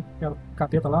Constantine, que é o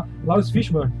capeta lá. Lawrence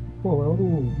Fishburne, pô, é o do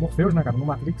Morpheus, né, cara, no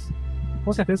Matrix.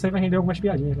 Com certeza isso aí vai render algumas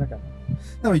piadinhas, né, cara?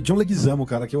 Não, e John Leguizamo,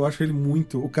 cara, que eu acho ele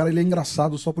muito... O cara, ele é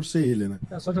engraçado só por ser ele, né?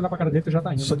 É só de olhar pra cara dele, tu já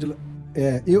tá rindo.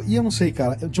 Eu não sei,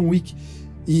 cara, John Wick...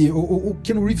 E o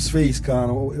Keanu Reeves fez,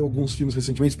 cara, alguns filmes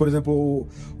recentemente, por exemplo,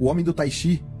 o Homem do Tai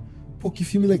Chi. Pô, que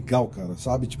filme legal, cara,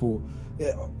 sabe? Tipo,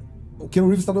 o Keanu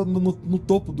Reeves tá no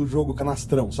topo do jogo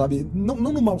canastrão, sabe? Não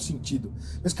no mau sentido.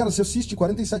 Mas, cara, você assiste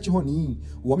 47 Ronin,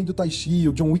 o Homem do Tai Chi,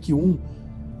 o John Wick 1.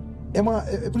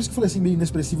 É por isso que eu falei assim, meio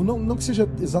inexpressivo. Não que seja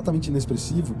exatamente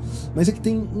inexpressivo, mas é que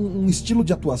tem um estilo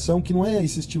de atuação que não é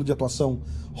esse estilo de atuação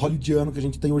hollywoodiano que a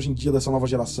gente tem hoje em dia dessa nova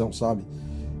geração, sabe?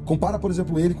 Compara, por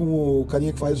exemplo, ele com o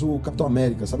carinha que faz o Capitão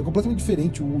América, sabe? É completamente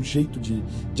diferente o jeito de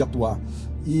atuar.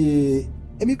 E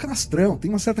é meio canastrão, tem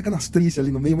uma certa canastrice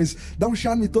ali no meio, mas dá um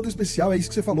charme todo especial, é isso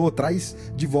que você falou, traz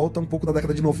de volta um pouco da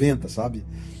década de 90, sabe?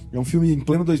 É um filme em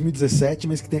pleno 2017,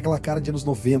 mas que tem aquela cara de anos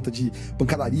 90, de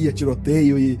pancadaria,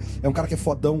 tiroteio, e é um cara que é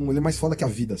fodão, ele é mais foda que a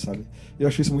vida, sabe? Eu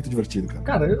acho isso muito divertido, cara.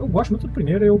 Cara, eu gosto muito do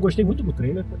primeiro, eu gostei muito do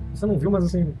trailer, você não viu, mas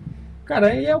assim...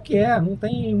 Cara, é o que é, não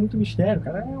tem muito mistério,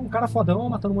 cara. É um cara fodão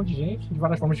matando um monte de gente, de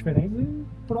várias formas diferentes, e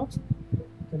pronto.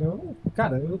 Entendeu?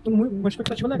 Cara, eu tô com uma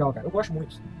expectativa legal, cara. Eu gosto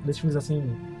muito desses filmes assim,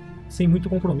 sem muito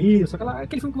compromisso.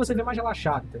 Aquele filme que você vê mais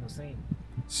relaxado, entendeu?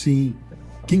 Sim.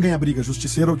 Quem ganha a briga,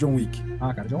 Justiceiro ou John Wick?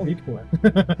 Ah, cara, John Wick, pô.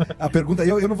 A pergunta,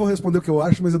 eu não vou responder o que eu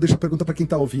acho, mas eu deixo a pergunta pra quem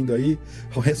tá ouvindo aí.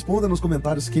 Responda nos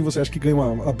comentários quem você acha que ganha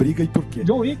a briga e por quê.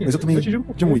 John Wick, mas eu também te digo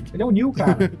por quê. John Wick. Ele é o Neo,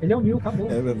 cara. Ele é o Neo, acabou.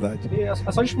 É verdade. É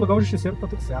só de explorar o Justiceiro que tá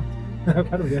tudo certo. Eu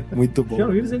quero ver. Muito bom. O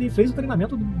Keanu Reeves, ele fez o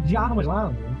treinamento de armas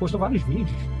lá, postou vários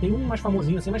vídeos. Tem um mais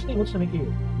famosinho assim, mas tem outros também que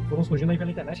foram surgindo aí pela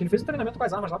internet. Ele fez o treinamento com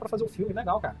as armas lá pra fazer o filme,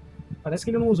 legal, cara. Parece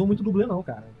que ele não usou muito dublê não,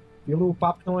 cara. Pelo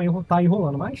papo que tá aí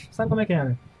rolando, mas sabe como é que é,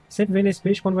 né? Sempre vem nesse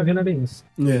peixe, quando vai ver não é bem isso.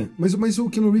 Mas o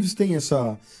Keanu Reeves tem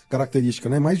essa característica,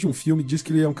 né? Mais de um filme diz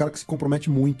que ele é um cara que se compromete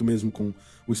muito mesmo com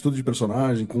o estudo de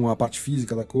personagem, com a parte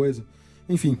física da coisa.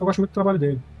 Enfim. Eu gosto muito do trabalho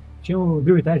dele. Tinha o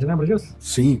Bill e Ted, lembra disso?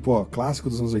 Sim, pô, clássico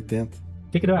dos anos 80.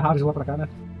 O que deu errado de lá pra cá, né?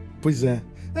 Pois é.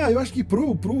 Eu acho que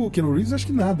pro Keanu Reeves, acho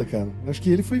que nada, cara. Acho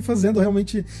que ele foi fazendo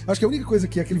realmente... Acho que a única coisa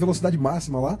que é aquele velocidade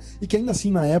máxima lá, e que ainda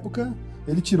assim, na época,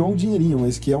 ele tirou um dinheirinho,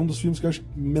 mas que é um dos filmes que eu acho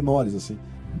menores, assim.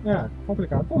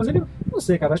 Complicado. Pô, mas ele, não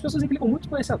sei, cara, as pessoas implicam muito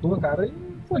com esse ator, cara. E,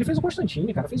 pô, ele fez o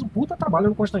Constantine, cara, fez um puta trabalho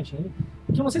no Constantine.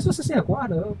 Que eu não sei se você se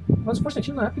recorda, mas o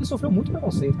Constantine na época ele sofreu muito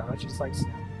preconceito, cara, antes de sair do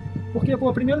cinema. Porque,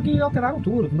 pô, primeiro que alteraram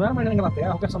tudo, não era mais na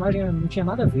Inglaterra, o personagem não tinha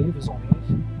nada a ver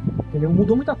visualmente. Entendeu?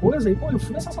 Mudou muita coisa e, pô, o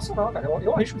filme é sensacional, cara.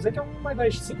 Eu arrisco dizer que é uma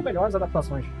das 5 melhores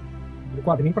adaptações do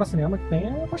quadrinho pra cinema que tem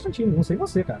é o Constantine. Não sei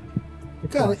você, cara.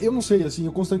 Cara, eu não sei, assim,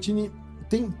 o Constantine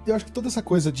eu acho que toda essa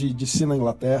coisa de ser na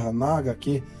Inglaterra, na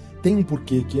HQ, tem um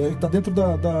porquê, que tá dentro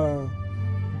da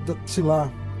sei lá,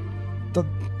 tá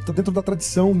dentro da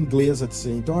tradição inglesa de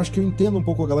ser. Então eu acho que eu entendo um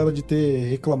pouco a galera de ter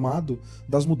reclamado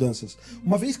das mudanças.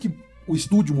 Uma vez que o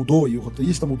estúdio mudou e o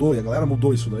roteirista mudou e a galera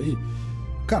mudou isso daí,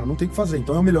 cara, não tem o que fazer.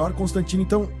 Então é o melhor Constantine,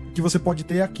 então, que você pode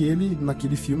ter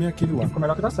naquele filme, é aquele lá. Ficou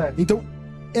melhor que da série. Então,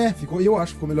 eu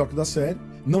acho que ficou melhor que da série.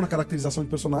 Não na caracterização de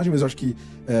personagem, mas eu acho que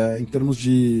em termos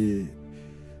de...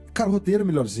 Cara, o roteiro é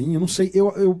melhorzinho, não sei,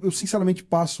 eu sinceramente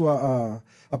passo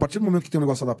a partir do momento que tem um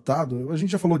negócio adaptado, a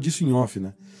gente já falou disso em off,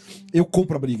 né? Eu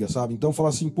compro a briga, sabe? Então falar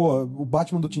assim, pô, o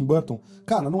Batman do Tim Burton,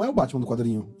 cara, não é o Batman do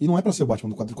quadrinho, e não é pra ser o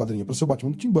Batman do quadrinho, é pra ser o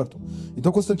Batman do Tim Burton. Então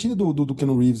o Constantine do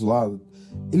Keanu Reeves lá,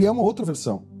 ele é uma outra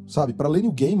versão, sabe? Pra ler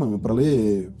Neil Gaiman, pra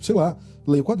ler, sei lá,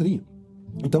 ler o quadrinho.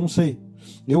 Então não sei.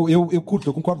 Eu curto,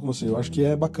 eu concordo com você, eu acho que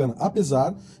é bacana.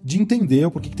 Apesar de entender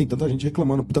o porquê que tem tanta gente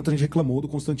reclamou do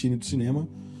Constantine do cinema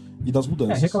e das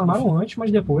mudanças. Reclamaram antes,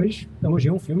 mas depois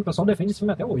elogiam o filme, o pessoal defende esse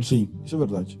filme até hoje. Sim, isso é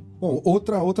verdade. Bom,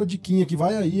 outra diquinha que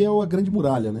vai aí é A Grande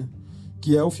Muralha, né?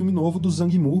 Que é o filme novo do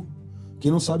Zhang Yimou. Quem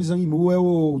não sabe, Zhang Yimou é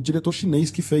o diretor chinês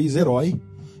que fez Herói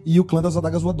e o Clã das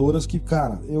Adagas Voadoras, que,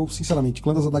 cara, eu, sinceramente,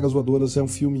 Clã das Adagas Voadoras é um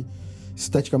filme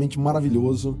esteticamente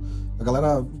maravilhoso. A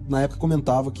galera, na época,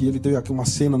 comentava que ele teve aqui uma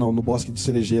cena no Bosque de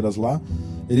Cerejeiras lá.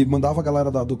 Ele mandava a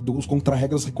galera dos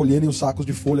contra-regras recolherem os sacos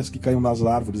de folhas que caíam nas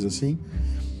árvores, assim,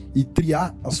 e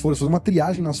triar as folhas, fazer uma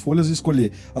triagem nas folhas e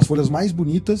escolher as folhas mais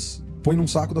bonitas, põe num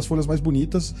saco das folhas mais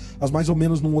bonitas, as mais ou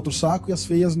menos num outro saco e as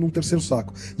feias num terceiro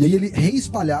saco. E aí ele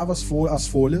reespalhava as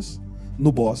folhas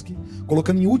no bosque,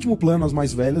 colocando em último plano as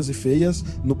mais velhas e feias,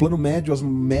 no plano médio as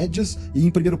médias e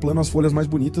em primeiro plano as folhas mais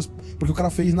bonitas, porque o cara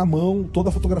fez na mão toda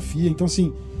a fotografia. Então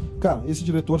assim, cara, esse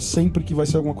diretor, sempre que vai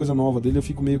ser alguma coisa nova dele, eu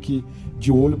fico meio que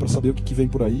de olho pra saber o que vem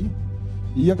por aí.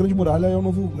 E A Grande Muralha é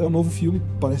o novo filme,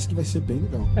 parece que vai ser bem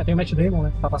legal. Tem o Matt Damon,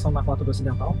 né? Tá passando na cota do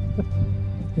Ocidental.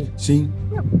 Sim.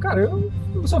 Cara, eu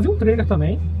só vi um trailer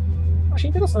também. Achei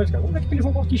interessante, cara. Vamos ver que eles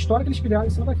vão contar, que história que eles criaram em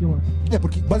cima daquilo, né?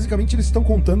 Porque basicamente eles estão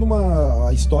contando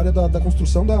a história da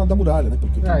construção da muralha, né?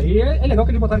 E é legal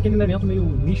que eles botaram aquele elemento meio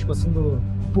místico, assim, do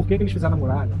porquê que eles fizeram a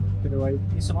muralha, entendeu? Aí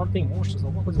esse nome tem monstros,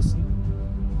 alguma coisa assim.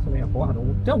 Você nem recorda.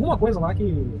 Tem alguma coisa lá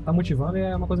que tá motivando e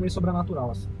é uma coisa meio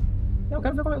sobrenatural, assim. Eu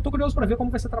quero ver, eu tô curioso pra ver como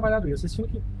vai ser trabalhado isso. Esse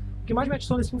filme o que mais me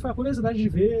atiçou nesse filme foi a curiosidade de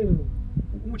ver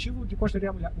o motivo de construir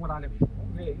a muralha mesmo.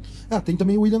 Vamos ver aí. Tem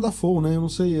também o William Dafoe, né? Eu não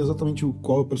sei exatamente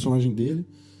qual é o personagem dele.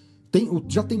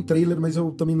 Já tem trailer, mas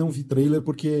eu também não vi trailer,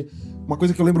 porque uma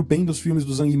coisa que eu lembro bem dos filmes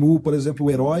do Zhang Yimou, por exemplo,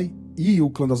 O Herói e O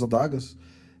Clã das Adagas,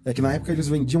 é que na época eles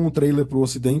vendiam um trailer pro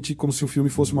Ocidente como se o filme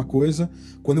fosse uma coisa.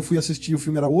 Quando eu fui assistir, o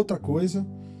filme era outra coisa.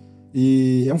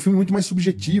 E é um filme muito mais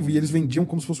subjetivo, e eles vendiam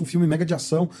como se fosse um filme mega de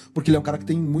ação, porque ele é um cara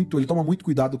que ele toma muito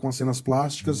cuidado com as cenas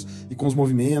plásticas e com os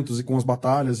movimentos e com as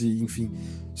batalhas, e enfim.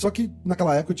 Só que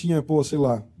naquela época eu tinha,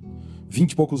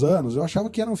 20 e poucos anos, eu achava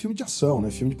que era um filme de ação,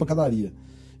 né? Filme de pancadaria.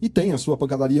 E tem a sua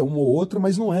pancadaria uma ou outra,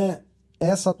 mas não é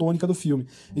essa a tônica do filme.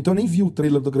 Então eu nem vi o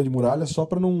trailer da Grande Muralha, só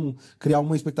pra não criar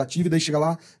uma expectativa e daí chegar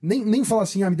lá, nem falar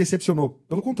assim, me decepcionou.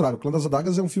 Pelo contrário, O Clã das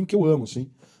Adagas é um filme que eu amo, assim,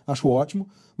 acho ótimo,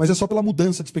 mas é só pela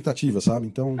mudança de expectativa, sabe?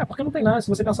 Então... porque não tem nada, se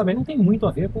você pensar bem, não tem muito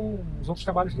a ver com os outros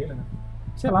trabalhos dele, né?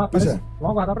 Sei lá,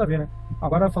 vamos aguardar pra ver, né?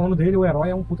 Agora, falando dele, O Herói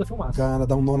é um puta filmaço. Cara,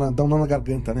 dá um nó na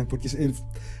garganta, né? Porque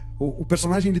o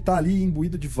personagem, ele tá ali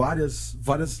imbuído de várias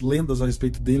lendas a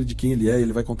respeito dele, de quem ele é,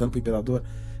 ele vai contando pro imperador.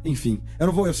 Enfim,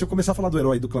 se eu começar a falar do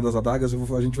Herói e do Clã das Adagas,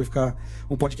 a gente vai ficar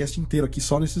um podcast inteiro aqui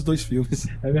só nesses dois filmes.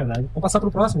 É verdade. Vamos passar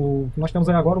pro próximo. Nós temos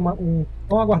aí agora um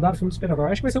tão aguardado filme de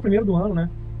super-herói. Acho que vai ser o primeiro do ano, né?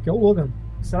 Que é o Logan.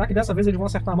 Será que dessa vez eles vão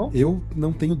acertar a mão? Eu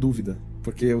não tenho dúvida,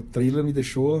 porque o trailer me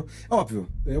deixou... Óbvio,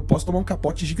 eu posso tomar um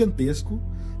capote gigantesco,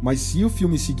 mas se o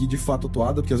filme seguir de fato a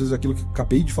toada, porque às vezes é aquilo que eu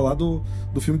acabei de falar do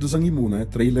filme do Zhang Yimou, né?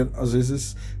 Trailer, às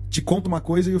vezes, te conta uma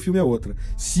coisa e o filme é outra.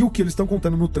 Se o que eles estão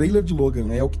contando no trailer de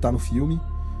Logan é o que tá no filme,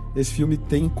 esse filme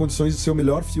tem condições de ser o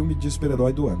melhor filme de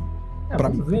super-herói do ano.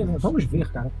 Vamos ver, né? Vamos ver,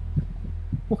 cara.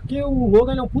 Porque o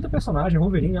Logan é um puta personagem, o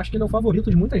Wolverine. Acho que ele é o favorito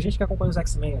de muita gente que acompanha os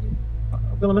X-Men ali.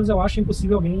 Pelo menos eu acho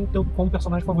impossível alguém ter como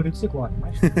personagem favorito o Ciclope,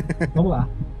 mas vamos lá.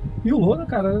 E o Logan,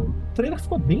 cara, o trailer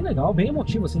ficou bem legal, bem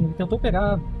emotivo, assim. Ele tentou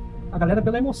pegar a galera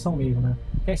pela emoção mesmo, né?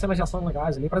 Tem as cenas de ação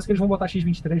legais ali. Parece que eles vão botar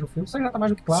X-23 no filme. Isso já tá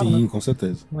mais do que claro, Sim, né? Com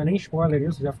certeza. Não é nem spoiler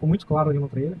isso, já ficou muito claro ali no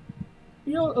trailer.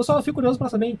 E eu só fico curioso pra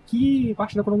saber em que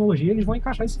parte da cronologia eles vão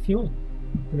encaixar esse filme.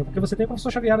 Entendeu? Porque você tem o Professor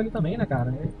Xavier ali também, né,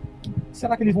 cara? O que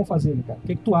será que eles vão fazer ali, cara? O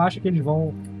que tu acha que eles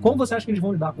vão... Como você acha que eles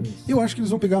vão lidar com isso? Eu acho que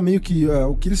eles vão pegar meio que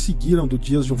o que eles seguiram do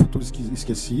Dias de um Futuro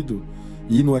Esquecido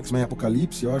e no X-Men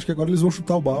Apocalipse. Eu acho que agora eles vão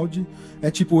chutar o balde.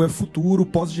 É futuro,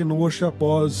 pós-Genosha,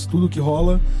 pós tudo que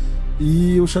rola.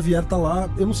 E o Xavier tá lá,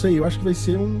 eu não sei, eu acho que vai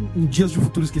ser um Dias de um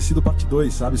Futuro Esquecido parte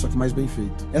 2, sabe? Só que mais bem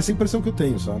feito. Essa é a impressão que eu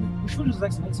tenho, sabe? Os filmes dos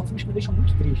X-Men são filmes que me deixam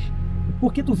muito triste.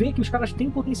 Porque tu vê que os caras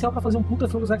têm potencial pra fazer um puta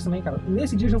filme dos X-Men, cara.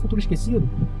 Nesse Dias de um Futuro Esquecido,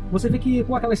 você vê que,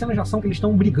 aquelas cenas de ação que eles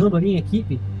estão brigando ali em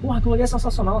equipe, aquilo ali é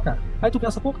sensacional, cara. Aí tu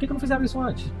pensa, por que não fizeram isso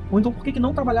antes? Ou então, por que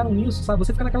não trabalharam nisso, sabe?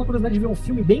 Você fica naquela curiosidade de ver um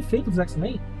filme bem feito dos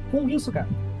X-Men com isso, cara.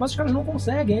 Mas os caras não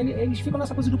conseguem, eles ficam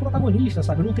nessa coisa do protagonista,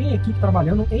 sabe? Não tem equipe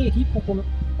trabalhando, não tem equipe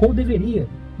como deveria.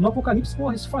 No Apocalipse,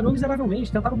 isso falhou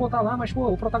miseravelmente. Tentaram botar lá, mas,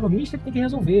 o protagonista que tem que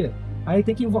resolver. Aí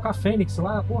tem que invocar a Fênix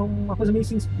lá, uma coisa meio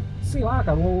assim, sei lá,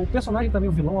 cara. O personagem também,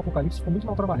 o vilão, o Apocalipse, ficou muito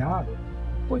mal trabalhado.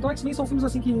 Então X-Men são filmes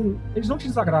assim que eles não te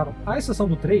desagradam. À exceção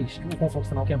do 3, o confronto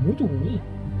final, que é muito ruim,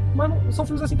 mas são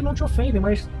filmes assim que não te ofendem,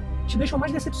 mas te deixam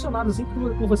mais decepcionados, assim,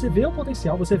 por você ver o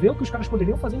potencial, você vê o que os caras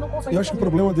poderiam fazer e não conseguem. Eu acho que o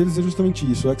problema deles é justamente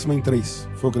isso. O X-Men 3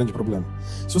 foi o grande problema.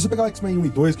 Se você pegar o X-Men 1 e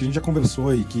 2, que a gente já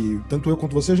conversou e que tanto eu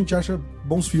quanto você, a gente acha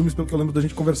bons filmes, pelo que eu lembro da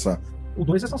gente conversar. O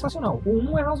 2 é sensacional. O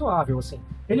 1 é razoável, assim.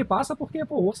 Ele passa porque,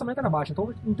 o orçamento era baixo, então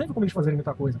não teve como eles fazerem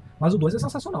muita coisa. Mas o 2 é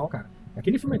sensacional, cara.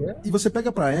 Aquele filme ali. E você pega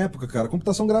pra época, cara, a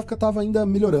computação gráfica tava ainda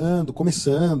melhorando,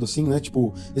 começando, assim, né?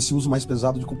 Esse uso mais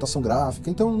pesado de computação gráfica.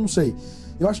 Então, não sei.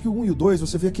 Eu acho que o 1 e o 2,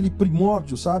 você vê aquele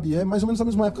primórdio, sabe? É mais ou menos a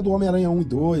mesma época do Homem-Aranha 1 e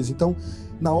 2. Então,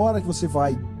 na hora que você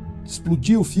vai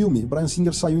explodir o filme, Bryan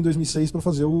Singer saiu em 2006 pra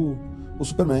fazer o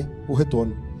Superman, o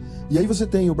Retorno. E aí você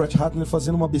tem o Brett Ratner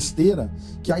fazendo uma besteira,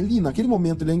 que ali, naquele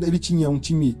momento, ele tinha um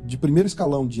time de primeiro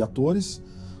escalão de atores,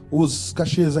 os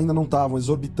cachês ainda não estavam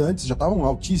exorbitantes, já estavam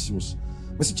altíssimos.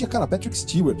 Mas você tinha, cara, Patrick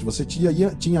Stewart, você tinha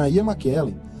Ian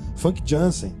McKellen, Funk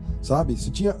Jansen, sabe? Você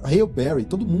tinha Hale Berry,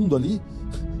 todo mundo ali,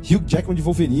 Hugh Jackman de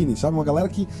Wolverine, sabe? Uma galera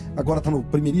que agora tá no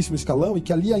primeiríssimo escalão e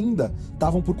que ali ainda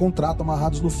estavam por contrato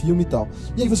amarrados no filme e tal.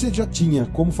 E aí você já tinha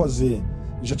como fazer,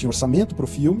 já tinha orçamento pro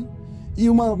filme, e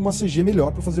uma CG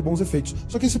melhor pra fazer bons efeitos.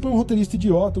 Só que aí você põe um roteirista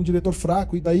idiota, um diretor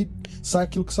fraco, e daí sai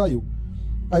aquilo que saiu.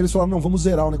 Aí eles falaram, não, vamos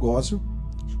zerar o negócio,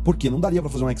 porque não daria pra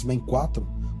fazer um X-Men 4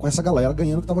 com essa galera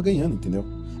ganhando o que tava ganhando, entendeu?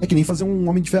 É que nem fazer um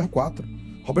Homem de Ferro 4.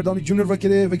 Robert Downey Jr. vai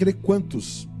querer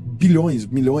quantos? Bilhões,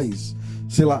 milhões,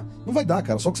 sei lá. Não vai dar,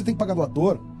 cara, só que você tem que pagar do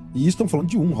ator, e isso estamos falando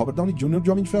de Robert Downey Jr.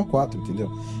 de Homem de Ferro 4,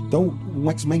 entendeu? Então, um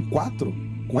X-Men 4,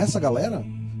 com essa galera,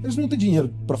 eles não têm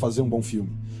dinheiro pra fazer um bom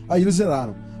filme. Aí eles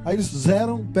zeraram. Aí eles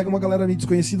zeram, pegam uma galera meio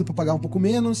desconhecida pra pagar um pouco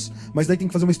menos, mas daí tem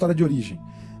que fazer uma história de origem.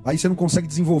 Aí você não consegue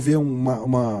desenvolver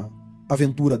uma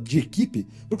aventura de equipe,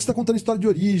 porque você tá contando história de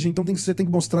origem, então você tem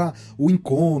que mostrar o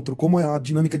encontro, como a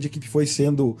dinâmica de equipe foi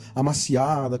sendo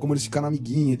amaciada, como eles ficaram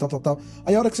amiguinhos e tal.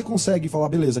 Aí a hora que você consegue falar,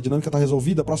 beleza, a dinâmica tá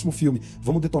resolvida, próximo filme,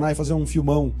 vamos detonar e fazer um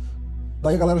filmão.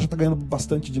 Daí a galera já tá ganhando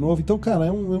bastante de novo. Então, cara, é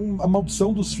a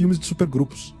maldição dos filmes de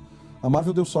supergrupos. A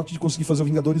Marvel deu sorte de conseguir fazer o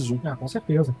Vingadores 1. Ah, com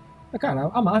certeza. Cara,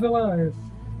 a Marvel, ela...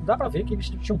 dá pra ver que eles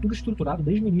tinham tudo estruturado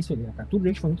desde o início ali, né, cara? Tudo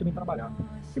deles foi muito bem trabalhado.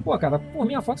 E, pô, cara, por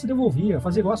mim a Fox devolvia,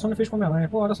 fazia igual a Sony fez com a Homem-Aranha.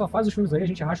 Pô, olha só, faz os filmes aí, a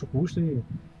gente racha o custo e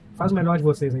faz o melhor de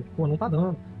vocês aí. Pô, não tá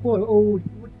dando. Pô,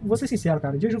 vou ser sincero,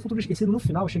 cara, Dias do Futuro Esquecido, no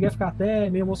final, eu cheguei a ficar até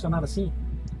meio emocionado, assim,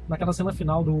 naquela cena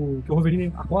final que o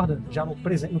Wolverine acorda, já no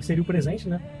que seria o presente,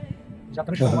 né? Já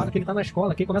transformado, que ele tá na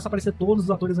escola, que aí começa a aparecer todos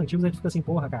os atores antigos, aí tu fica assim,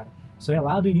 porra, cara, isso é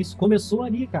lá do início. Começou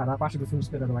ali, cara, a parte do filme dos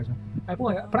super-heróis, né? Aí,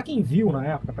 porra, pra quem viu na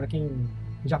época, pra quem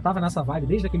já tava nessa vibe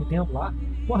desde aquele tempo lá,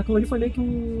 porra, aquilo ali foi meio que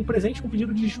um presente com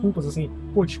pedido de desculpas, assim.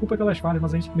 Pô, desculpa pelas falhas,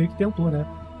 mas a gente meio que tentou, né?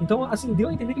 Então, assim, deu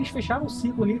a entender que eles fecharam o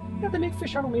ciclo ali, e até meio que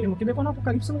fecharam mesmo, porque depois no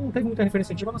Apocalipse não teve muita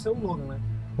referência ativa, a não ser o Logan, né?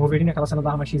 O Wolverine, aquela cena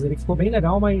da arma X ali, que ficou bem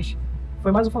legal, mas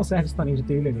foi mais um fanservice também de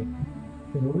ter ele ali.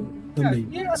 Entendeu? Também.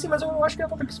 E assim, mas eu acho que a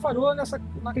Apocalipse falhou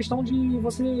na questão de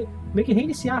você meio que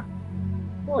reiniciar.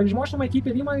 Pô, eles mostram uma equipe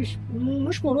ali, mas não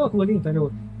explorou aquilo ali, entendeu?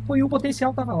 Pô, e o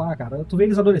potencial tava lá, cara. Tu vê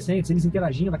eles adolescentes, eles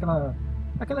interagindo,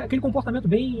 aquele comportamento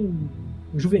bem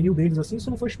juvenil deles, assim, isso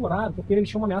não foi explorado, porque eles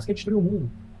tinham uma ameaça que ia destruir o mundo.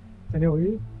 Entendeu?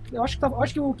 E eu acho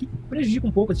que o que prejudica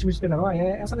um pouco esse time de super-herói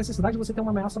é essa necessidade de você ter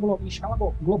uma ameaça em escala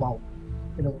global.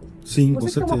 Entendeu? Sim, você com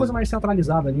certeza. tem uma coisa mais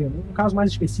centralizada ali, um caso mais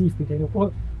específico, entendeu?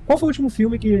 Porra, qual foi o último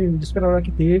filme de super-herói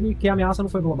que teve que a ameaça não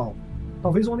foi global?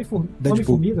 Talvez o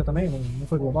Homem-Formiga também não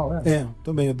foi global, né? É,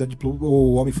 também o Deadpool,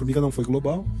 o Homem-Formiga não foi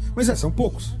global. Mas são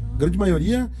poucos. A grande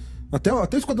maioria, até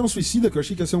o Esquadrão Suicida, que eu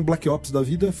achei que ia ser um Black Ops da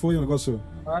vida, foi um negócio...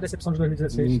 A decepção de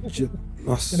 2016.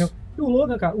 Nossa. Entendeu? E o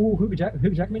Logan, cara, o Hugh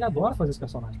Jackman, ele adora fazer esse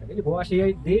personagem, cara. Ele gosta, e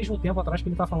aí desde um tempo atrás que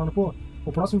ele tá falando, pô,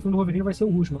 o próximo filme do Wolverine vai ser o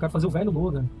último, eu quero fazer o velho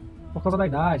Logan, por causa da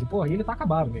idade. Pô, e ele tá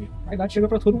acabado mesmo. A idade chega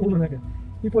pra todo mundo, né, cara?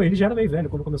 E, pô, ele já era meio velho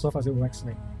quando começou a fazer o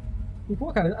X-Men. E, pô,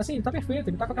 cara, assim, ele tá perfeito,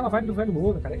 ele tá com aquela vibe do velho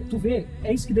Logan, cara. Tu vê,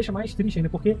 é isso que deixa mais triste ainda,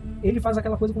 porque ele faz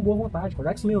aquela coisa com boa vontade. O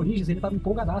X-Men Origins, ele tava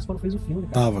empolgadaço quando fez o filme,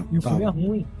 cara. E o filme é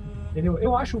ruim, entendeu?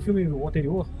 Eu acho o filme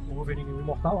anterior, o Wolverine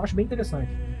Imortal, eu acho bem interessante.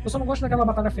 Eu só não gosto daquela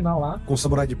batalha final lá. Com o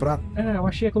Samurai de Prata? É, eu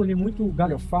achei aquilo ali muito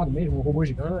galhofado mesmo, um robô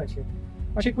gigante. Eu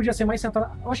achei que podia ser mais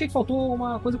centrado. Eu achei que faltou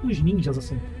uma coisa com os ninjas,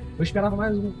 assim. Eu esperava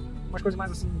mais umas coisas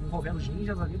mais assim, envolvendo os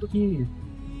ninjas ali do que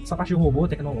essa parte de robô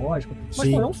tecnológico. Mas,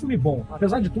 pô, é um filme bom.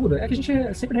 Apesar de tudo, é que a gente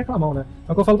é sempre reclamão, né?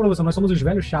 É o que eu falo pra você, nós somos os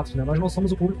velhos chatos, né? Nós não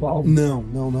somos o público-alvo. Não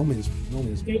mesmo.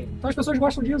 Então as pessoas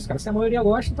gostam disso, cara. Se a maioria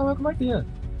gosta, então é o que vai ter.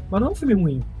 Mas não é um filme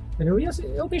ruim, entendeu? E assim,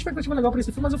 eu tenho expectativa legal pra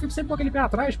esse filme, mas eu fico sempre com aquele pé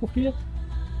atrás, porque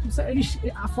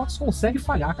a Fox consegue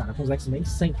falhar, cara, com os X-Men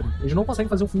sempre. Eles não conseguem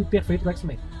fazer um filme perfeito do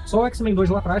X-Men. Só o X-Men 2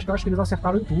 lá atrás, que eu acho que eles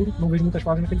acertaram em tudo. Não vejo muitas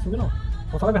falhas naquele filme, não.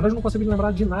 Pra falar a verdade, eu não consigo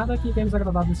lembrar de nada que tenha me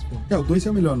desagradado nesse filme. É, o 2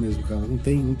 é o melhor mesmo, cara. Não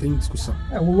tem discussão.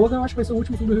 É, o Logan eu acho que vai ser o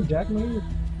último filme do Hugh Jackman e...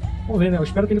 Vamos ver, né? Eu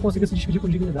espero que ele consiga se despedir com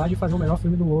dignidade e fazer o melhor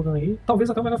filme do Logan aí. Talvez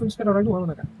até o melhor filme do super-herói do ano,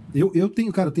 né, cara? Eu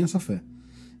tenho essa fé.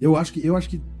 Eu acho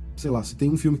que, sei lá, se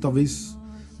tem um filme que talvez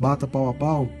bata pau a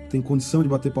pau, tem condição de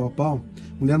bater pau a pau,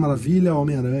 Mulher Maravilha,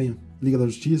 Homem-Aranha, Liga da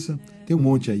Justiça, tem um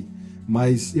monte aí.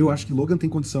 Mas eu acho que Logan tem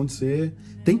condição de ser...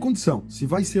 Tem condição. Se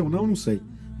vai ser ou não, eu não sei.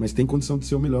 Mas tem condição de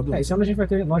ser o melhor do ano. Esse ano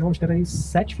nós vamos ter aí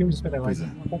 7 filmes de super-heróis. Pois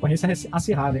é. Uma concorrência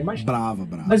acirrada aí, mas... Brava.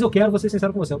 Mas eu quero, vou ser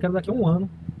sincero com você, eu quero daqui a um ano,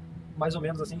 mais ou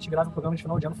menos assim, a gente grava um programa de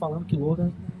final de ano falando que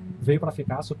Logan veio pra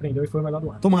ficar, surpreendeu e foi o melhor do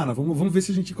ano. Tomara, vamos ver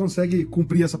se a gente consegue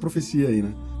cumprir essa profecia aí,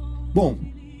 né? Bom,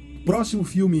 próximo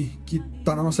filme que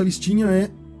tá na nossa listinha é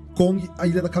Kong, a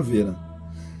Ilha da Caveira.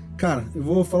 Cara, eu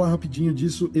vou falar rapidinho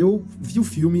disso. Eu vi o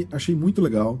filme, achei muito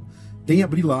legal. Tem a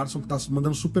Brie Larson, que tá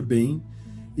mandando super bem.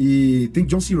 E tem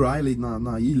John C. Reilly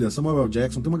na ilha, Samuel L.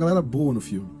 Jackson, tem uma galera boa no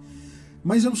filme.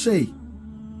 Mas eu não sei.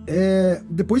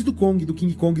 Depois do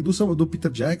King Kong do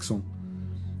Peter Jackson,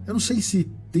 eu não sei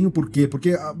se tem o porquê.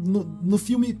 Porque no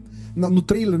filme, no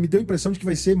trailer, me deu a impressão de que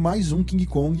vai ser mais um King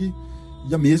Kong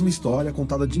e a mesma história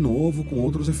contada de novo, com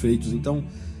outros efeitos. Então,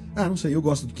 não sei, eu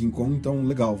gosto de King Kong, então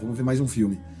legal, vamos ver mais um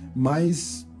filme.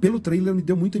 Mas, pelo trailer, me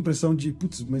deu muita impressão de,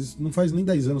 putz, mas não faz nem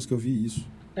 10 anos que eu vi isso.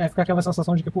 Fica aquela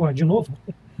sensação de que, porra, de novo,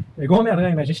 é igual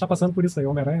Homem-Aranha, né? A gente tá passando por isso aí.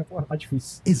 Homem-Aranha, porra, tá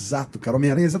difícil. Exato, cara,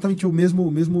 Homem-Aranha é exatamente o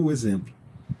mesmo exemplo.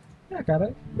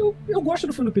 Cara, eu gosto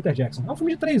do filme do Peter Jackson. É um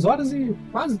filme de 3 horas e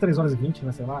quase 3 horas e 20,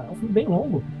 né, sei lá. É um filme bem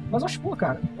longo. Mas eu acho,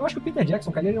 cara, eu acho que o Peter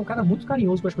Jackson, cara, ele é um cara muito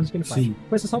carinhoso com as coisas que ele faz. Sim.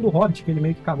 Com exceção do Hobbit, que ele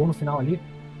meio que cagou no final ali.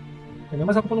 Entendeu?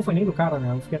 Mas a culpa não foi nem do cara,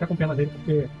 né? Eu fiquei até com pena dele,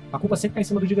 porque a culpa sempre cai em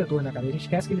cima do diretor, né, cara? E a gente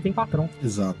esquece que ele tem patrão.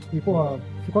 Exato. E, pô,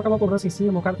 ficou aquela cobrança em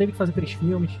cima, o cara teve que fazer 3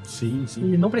 filmes. Sim.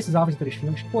 E não precisava de 3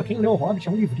 filmes. Pô, quem leu o Hobbit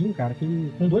é um livrinho, cara, que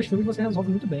com 2 filmes você resolve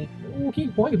muito bem. O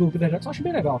King Kong do Peter Jackson eu acho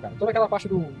bem legal, cara. Toda aquela parte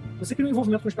do... Você cria um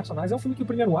envolvimento com os personagens. É um filme que o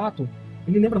primeiro ato,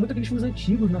 ele lembra muito aqueles filmes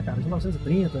antigos, né, cara? De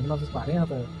 1930,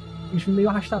 1940. Aqueles filmes meio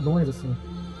arrastadões, assim.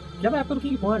 Que é da época do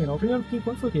King Kong, né? O primeiro King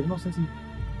Kong foi o quê?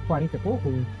 1940 e pouco?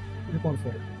 De quando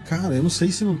foi? Cara, eu não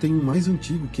sei se não tem um mais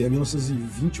antigo, que é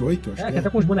 1928, acho que é. Até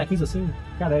com os bonequinhos assim,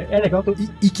 cara, é legal.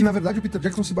 E que na verdade o Peter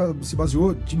Jackson se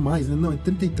baseou demais, né? Não, é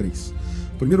 33.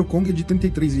 O primeiro Kong é de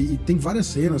 33 e tem várias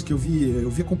cenas que eu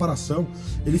vi a comparação.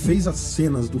 Ele fez as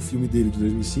cenas do filme dele de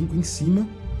 2005 em cima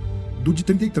do de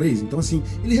 33. Então, assim,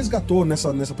 ele resgatou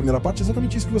nessa primeira parte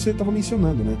exatamente isso que você estava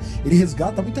mencionando, né? Ele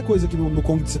resgata muita coisa aqui no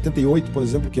Kong de 78, por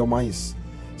exemplo, que é o mais...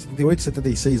 78,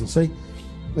 76, não sei.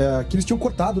 Que eles tinham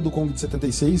cortado do Kong de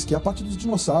 76, que é a parte dos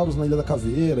dinossauros na Ilha da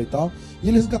Caveira e tal. E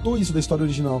ele resgatou isso da história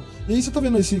original. E aí você tá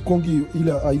vendo esse Kong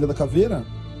a Ilha da Caveira,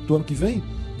 do ano que vem,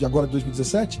 de agora de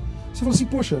 2017, você fala assim,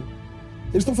 poxa,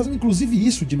 eles estão fazendo inclusive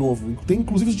isso de novo. Tem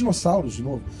inclusive os dinossauros de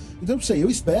novo. Então, não sei, eu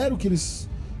espero que eles...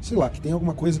 sei lá, que tem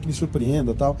alguma coisa que me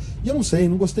surpreenda e tal. E eu não sei,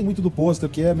 não gostei muito do pôster,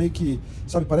 que é meio que,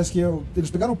 sabe, parece que eles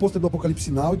pegaram o pôster do Apocalipse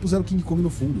Sinal e puseram King Kong no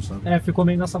fundo, sabe? Ficou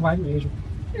meio nessa vibe mesmo.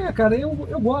 Cara,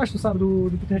 eu gosto, sabe, do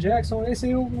Peter Jackson. Esse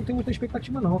aí eu não tenho muita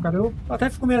expectativa não, cara. Eu até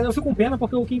fico com pena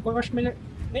porque o King Kong eu acho que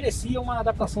merecia uma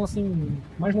adaptação, assim,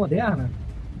 mais moderna.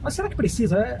 Mas será que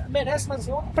precisa? Merece, mas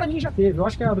pra mim já teve. Eu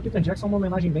acho que a do Peter Jackson é uma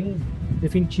homenagem bem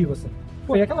definitiva, assim.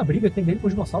 Pô, e aquela briga que tem dele com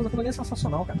os dinossauros, aquilo ali é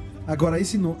sensacional, cara. Agora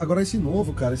esse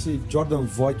novo, cara, esse Jordan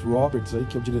Voight Roberts aí,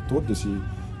 que é o diretor desse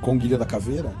Kong Ilha da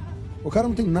Caveira, o cara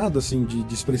não tem nada, assim,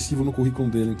 de expressivo no currículo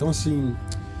dele. Então, assim,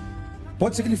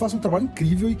 pode ser que ele faça um trabalho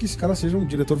incrível e que esse cara seja um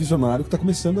diretor visionário que tá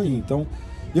começando aí. Então,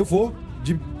 eu vou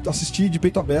assistir de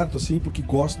peito aberto, assim, porque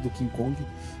gosto do King Kong.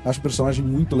 Acho o personagem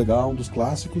muito legal, um dos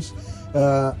clássicos.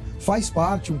 Faz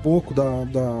parte um pouco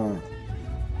da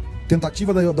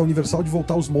tentativa da Universal de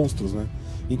voltar aos monstros, né?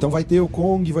 Então vai ter o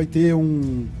Kong, vai ter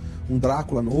um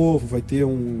Drácula novo, vai ter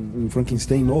um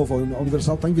Frankenstein novo. A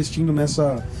Universal tá investindo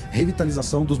nessa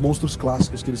revitalização dos monstros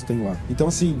clássicos que eles têm lá. Então,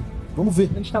 assim, vamos ver.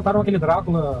 Eles tentaram aquele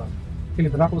Drácula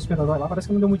super-herói lá, parece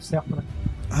que não deu muito certo, né?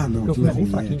 Não, aquilo é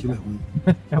ruim, aquilo é ruim.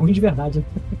 É ruim de verdade, né?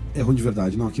 É ruim de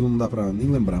verdade, não, aquilo não dá pra nem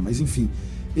lembrar, mas enfim.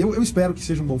 Eu espero que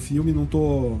seja um bom filme,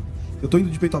 eu tô indo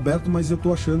de peito aberto, mas eu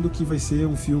tô achando que vai ser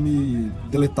um filme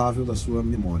deletável da sua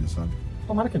memória, sabe?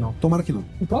 Tomara que não. Tomara que não.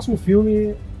 O próximo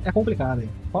filme é complicado, hein?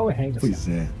 Power Rangers. Pois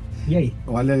é. E aí?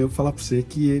 Olha, eu vou falar pra você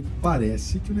que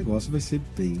parece que o negócio vai ser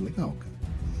bem legal,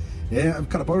 cara.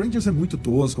 Cara, Power Rangers é muito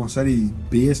tosco, uma série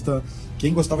besta.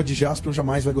 Quem gostava de Jaspion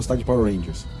jamais vai gostar de Power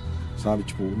Rangers, sabe?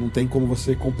 Tipo, não tem como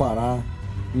você comparar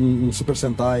um Super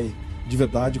Sentai de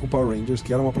verdade com Power Rangers,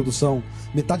 que era uma produção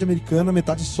metade americana,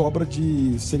 metade sobra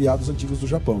de seriados antigos do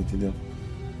Japão, entendeu?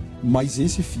 Mas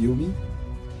esse filme,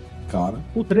 cara...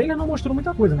 O trailer não mostrou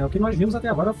muita coisa, né? O que nós vimos até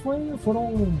agora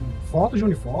foram fotos de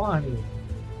uniforme,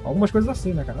 algumas coisas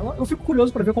assim, né, cara? Eu fico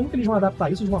curioso pra ver como que eles vão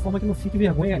adaptar isso de uma forma que não fique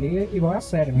vergonha ali, igual a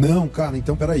série, né? Não, cara,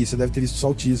 então peraí, você deve ter visto só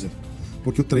o teaser.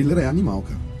 Porque o trailer é animal,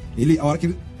 cara.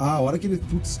 A hora que ele...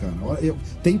 Putz, cara,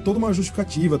 tem toda uma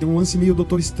justificativa, tem um lance meio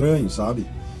Doutor Estranho, sabe?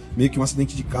 Meio que um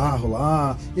acidente de carro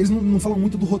lá. Eles não falam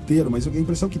muito do roteiro, mas a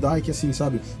impressão que dá é que, assim,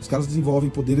 sabe, os caras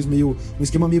desenvolvem poderes meio... um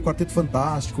esquema meio Quarteto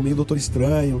Fantástico, meio Doutor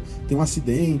Estranho. Tem um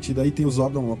acidente, daí tem o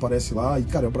Zordon aparece lá, e,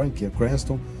 cara, é o Bryan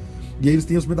Cranston. E aí eles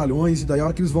têm os medalhões, e daí a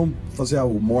hora que eles vão fazer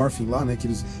o morphing lá, né,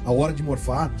 a hora de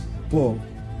morfar, pô...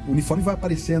 O uniforme vai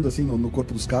aparecendo assim no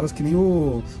corpo dos caras, que nem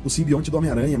o simbionte do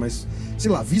Homem-Aranha, mas,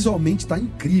 sei lá, visualmente tá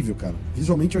incrível, cara.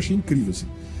 Visualmente eu achei incrível, assim.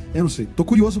 Eu não sei, tô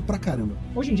curioso pra caramba.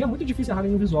 Hoje em dia é muito difícil errar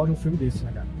no visual de um filme desse,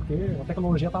 né, cara? Porque a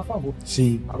tecnologia tá a favor.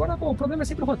 Sim. Agora, pô, o problema é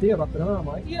sempre o roteiro, a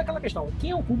trama, e aquela questão,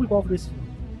 quem é o público-alvo desse filme?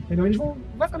 Entendeu?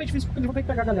 Vai ficar meio difícil porque eles vão ter que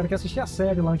pegar a galera que assistia a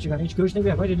série lá antigamente, que hoje tem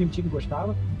vergonha de admitir que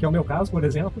gostava, que é o meu caso, por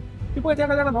exemplo. E pô, tem a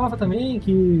galera nova também,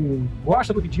 que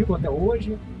gosta do ridículo até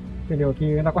hoje. Entendeu?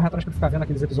 Que ainda corre atrás pra ficar vendo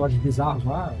aqueles episódios bizarros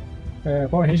lá.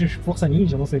 Power Rangers Força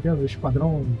Ninja, não sei o que, do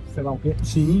Esquadrão, sei lá o quê.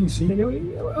 Sim, sim. Entendeu?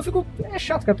 E eu fico... É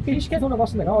chato, cara, porque a gente quer ver um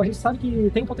negócio legal, a gente sabe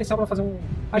que tem um potencial pra fazer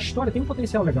a história tem um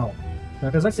potencial legal.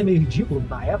 Apesar de ser meio ridículo,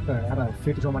 na época era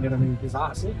feito de uma maneira meio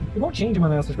bizarra, assim. Igual Changeman,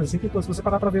 né? Essas coisas assim, que se você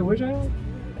parar pra ver hoje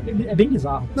é bem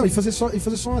bizarro. Não, e fazer só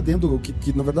um adendo,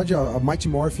 que na verdade a Mighty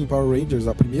Morphin Power Rangers,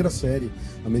 a primeira série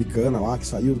americana lá, que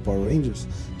saiu do Power Rangers,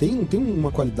 tem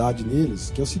uma qualidade neles,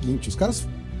 que é o seguinte: os caras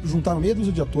juntaram meia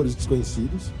dúzia de atores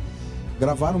desconhecidos,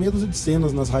 gravaram meia dúzia de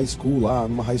cenas nas high school lá,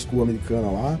 numa high school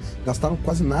americana lá, gastaram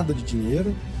quase nada de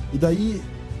dinheiro, e daí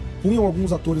punham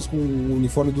alguns atores com o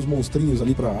uniforme dos monstrinhos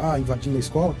ali pra invadindo a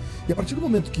escola, e a partir do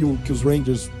momento que os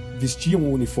Rangers vestiam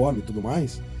o uniforme e tudo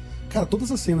mais, cara,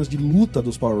 todas as cenas de luta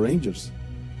dos Power Rangers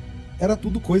era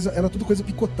tudo coisa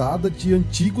picotada de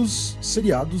antigos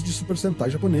seriados de Super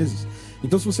Sentai japoneses.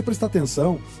 Então, se você prestar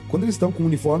atenção, quando eles estão com o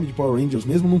uniforme de Power Rangers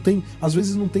mesmo, às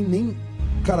vezes não tem nem,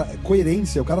 cara,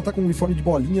 coerência. O cara tá com um uniforme de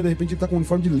bolinha, de repente ele tá com um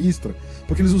uniforme de listra.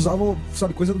 Porque eles usavam,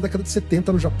 sabe, coisa da década de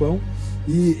 70 no Japão,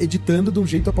 e editando de um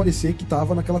jeito a parecer que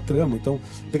tava naquela trama. Então,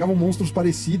 pegavam monstros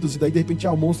parecidos, e daí de repente,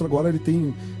 o monstro agora ele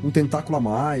tem um tentáculo a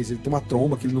mais, ele tem uma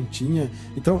tromba que ele não tinha.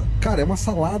 Então, cara, é uma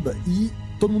salada, e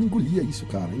todo mundo engolia isso,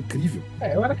 cara, é incrível.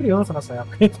 Eu era criança nessa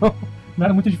época, então não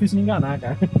era muito difícil me enganar,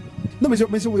 cara. Não, mas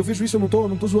eu vejo isso, eu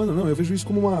não tô zoando, não. Eu vejo isso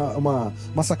como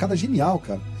uma sacada genial,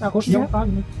 cara. Construir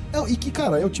retalho, né? E que,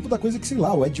 cara, é o tipo da coisa que, sei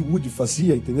lá, o Ed Wood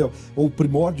fazia, entendeu? Ou o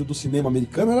primórdio do cinema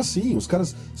americano era assim. Os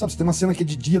caras, sabe, você tem uma cena que é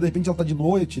de dia, de repente ela tá de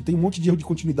noite, tem um monte de erro de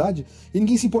continuidade, e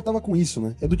ninguém se importava com isso,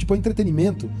 né? É do tipo,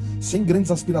 entretenimento, sem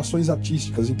grandes aspirações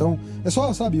artísticas. Então, é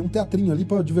só, sabe, um teatrinho ali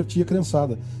pra divertir a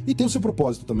criançada. E tem o seu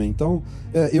propósito também. Então,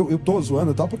 eu tô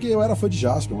zoando e tal, porque eu era fã de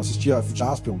Jaspion, assistia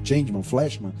Jaspion, Changeman,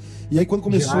 Flashman. E aí quando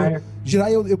começou...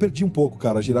 Jiraiya eu perdi um pouco,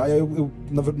 cara. Jiraiya eu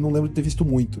não lembro de ter visto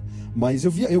muito. Mas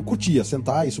eu curtia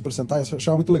Sentai, Super Sentai,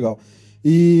 achava muito legal.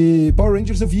 E Power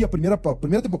Rangers eu vi a primeira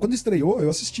temporada. Quando estreou, eu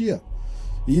assistia.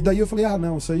 E daí eu falei,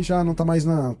 não, isso aí já não tá mais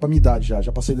pra minha idade,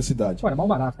 já passei dessa idade. Pô, é mal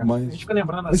barato, cara. Mas... A gente fica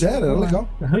lembrando assim. Mas era legal.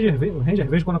 O Ranger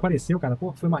Verde quando apareceu, cara,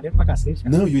 pô, foi maneiro pra cacete,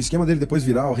 cara. Não, e o esquema dele depois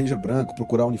virar o Ranger branco,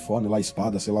 procurar o uniforme lá,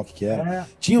 espada, sei lá o que era.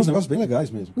 Tinha uns negócios bem legais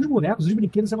mesmo. Os bonecos, os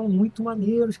brinquedos eram muito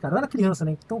maneiros, cara. Eu era criança,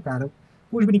 né? Então, cara,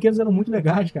 os brinquedos eram muito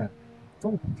legais, cara.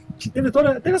 Então,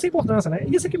 teve essa importância, né?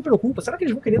 E isso é que me preocupa. Será que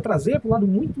eles vão querer trazer pro lado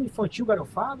muito infantil,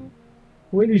 galhofado?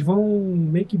 Ou eles vão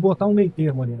meio que botar um meio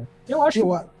termo ali, né? Eu acho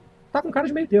que tá com cara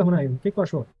de meio termo, né? O que tu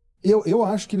achou? Eu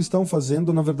acho que eles estão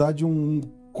fazendo, na verdade,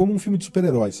 como um filme de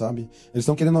super-heróis, sabe? Eles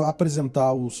estão querendo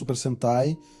apresentar o Super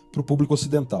Sentai pro público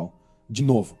ocidental, de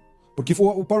novo. Porque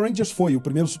o Power Rangers foi o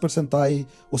primeiro Super Sentai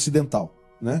ocidental,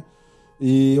 né?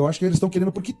 E eu acho que eles estão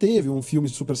querendo, porque teve um filme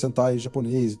de Super Sentai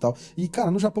japonês e tal. E, cara,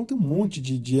 no Japão tem um monte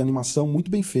de animação muito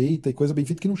bem feita e coisa bem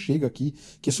feita que não chega aqui,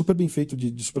 que é super bem feito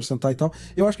de Super Sentai e tal.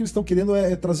 Eu acho que eles estão querendo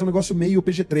trazer um negócio meio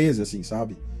PG-13, assim,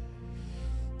 sabe?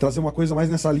 Trazer uma coisa mais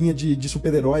nessa linha de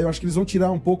super-herói. Eu acho que eles vão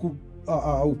tirar um pouco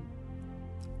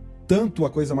tanto a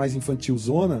coisa mais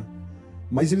infantilzona,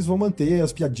 mas eles vão manter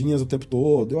as piadinhas o tempo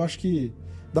todo. Eu acho que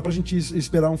dá pra gente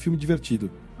esperar um filme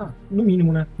divertido. No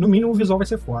mínimo, né? No mínimo o visual vai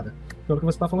ser foda. Pelo que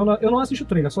você tá falando, eu não assisti o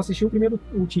trailer, só assisti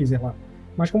o teaser lá.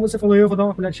 Mas como você falou, eu vou dar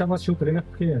uma colher de chá pra assistir o trailer,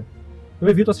 porque eu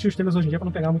evito assistir os trailers hoje em dia pra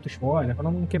não pegar muito spoiler, pra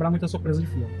não quebrar muita surpresa de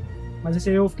filme. Mas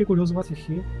esse aí eu fiquei curioso, vou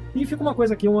assistir. E fica uma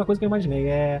coisa aqui, uma coisa que eu imaginei.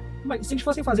 Mas se eles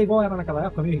fossem fazer igual era naquela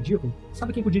época, meio ridículo,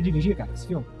 sabe quem podia dirigir, cara, esse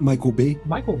filme? Michael Bay?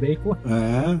 Michael Bay, pô.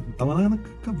 Tava lá na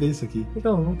cabeça aqui.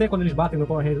 Então, não tem quando eles batem no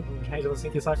Power Rangers assim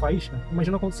que sai faísca?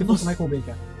 Imagina como se fosse o Michael Bay,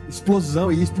 cara.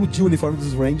 Explosão, e explodiu o uniforme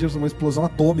dos Rangers, uma explosão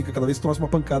atômica cada vez que tomasse uma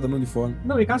pancada no uniforme.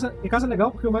 Não, e casa legal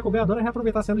porque o Michael Bay adora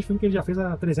reaproveitar cenas de filme que ele já fez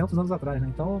há 300 anos atrás, né?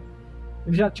 Então,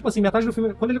 ele já, tipo assim, metade do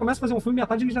filme, quando ele começa a fazer um filme,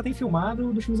 metade ele já tem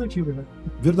filmado dos filmes antigos, né?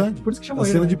 Verdade. Por isso que chamou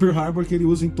ele. A cena de Pearl Harbor que ele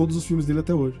usa em todos os filmes dele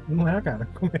até hoje. Não é, cara?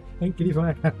 É incrível,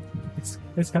 né, cara?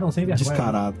 Esse cara é um sem vergonha.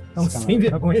 Descarado. É um sem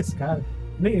vergonha esse cara.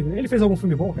 Ele fez algum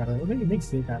filme bom, cara? Eu nem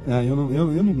sei, cara. Eu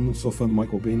não sou fã do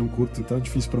Michael Bay, não curto, então é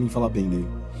difícil pra mim falar bem dele.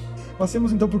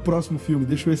 Passemos então pro próximo filme,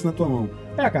 deixa esse na tua mão.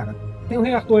 Cara, tem o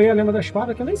Rei Arthur aí, a Lenda da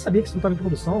Espada, que eu nem sabia que isso não estava em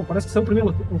produção. Parece que saiu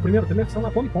o primeiro trailer que saiu na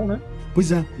Comic Con, né?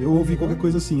 Pois é, eu ouvi qualquer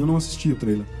coisa assim, eu não assisti o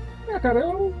trailer. Cara,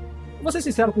 eu vou ser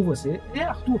sincero com você. Rei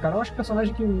Arthur, cara, eu acho que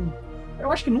personagem que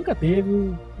eu acho que nunca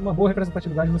teve uma boa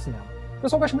representatividade no cinema. O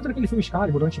pessoal gosta muito daquele filme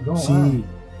Excalibur, do antigão. Sim.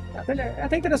 Lá. É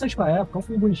até interessante pra época, é um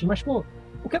filme bonitinho, mas, pô,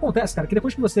 o que acontece, cara, que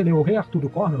depois que você lê o Rei Arthur do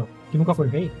Cornwell, que nunca foi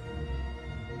rei,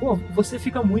 pô, você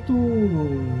fica muito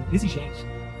exigente.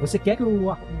 Você quer que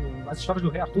as histórias do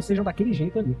Rei Arthur sejam daquele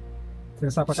jeito ali.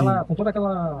 Você sabe, com toda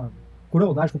aquela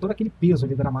crueldade, com todo aquele peso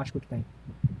ali dramático que tem.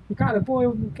 E, cara, pô,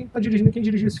 quem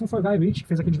dirigiu esse filme foi o Guy Ritchie, que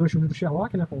fez aqueles 2 filmes do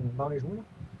Sherlock, né, com o Downey Jr.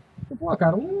 E, pô,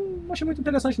 cara, não achei muito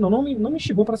interessante, não me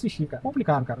instigou pra assistir, cara.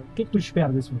 Complicado, cara. O que tu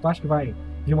espera desse filme? Tu acha que vai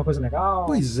vir uma coisa legal?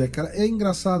 Pois é, cara, é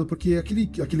engraçado, porque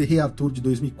aquele Rei Arthur de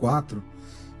 2004,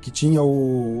 que tinha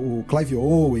o Clive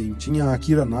Owen, tinha a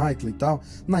Keira Knightley e tal.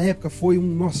 Na época foi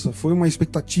uma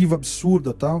expectativa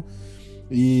absurda, tal.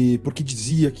 E porque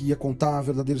dizia que ia contar a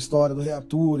verdadeira história do Rei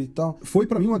Arthur e tal. Foi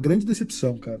pra mim uma grande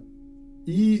decepção, cara.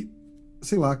 E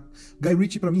sei lá, Guy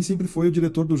Ritchie pra mim sempre foi o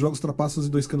diretor dos Jogos Trapaças e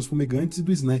Dois Canos Fumegantes e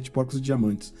do Snatch, Porcos e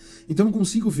Diamantes. Então eu não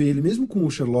consigo ver ele, mesmo com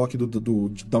o Sherlock do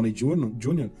Downey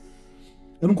Jr.,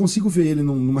 eu não consigo ver ele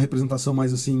numa representação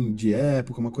mais assim de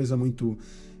época, uma coisa muito...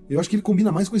 Eu acho que ele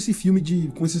combina mais com esse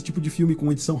tipo de filme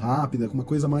com edição rápida, com uma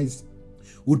coisa mais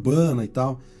urbana e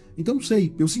tal. Então não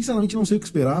sei, eu sinceramente não sei o que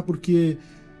esperar, porque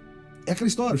é aquela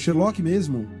história, o Sherlock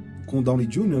mesmo, com o Downey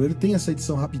Jr., ele tem essa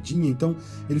edição rapidinha, então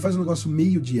ele faz um negócio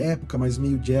meio de época, mas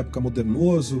meio de época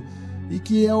modernoso, e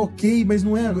que é ok, mas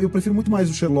não é... Eu prefiro muito mais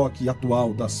o Sherlock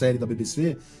atual da série da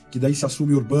BBC, que daí se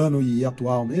assume urbano e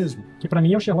atual mesmo. Que pra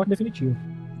mim é o Sherlock definitivo.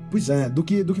 Pois é, do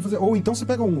que fazer... Ou então você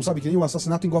pega sabe, que nem o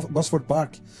Assassinato em Gosford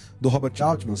Park, do Robert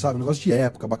Altman, sabe? Um negócio de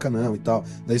época, bacanão e tal.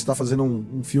 Daí você tá fazendo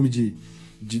um filme de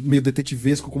meio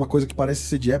detetivesco com uma coisa que parece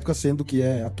ser de época, sendo que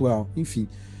é atual. Enfim.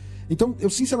 Então, eu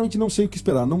sinceramente não sei o que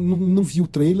esperar. Não vi o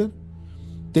trailer.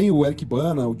 Tem o Eric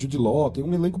Bana, o Jude Law, tem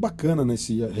um elenco bacana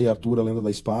nesse Rei Arthur, a Lenda da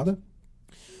Espada.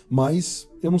 Mas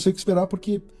eu não sei o que esperar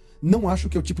porque não acho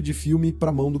que é o tipo de filme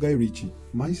pra mão do Guy Ritchie.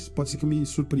 Mas pode ser que eu me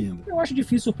surpreenda. Eu acho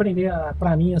difícil surpreender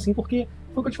pra mim, assim, porque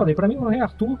foi o que eu te falei. Pra mim, o Rei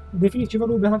Arthur, definitivo, é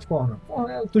do Bernard Cornwell.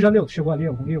 Tu já leu? Tu chegou a ler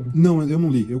algum livro? Não, eu não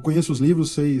li. Eu conheço os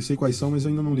livros, sei quais são, mas eu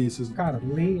ainda não li esses. Cara,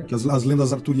 leia. Que as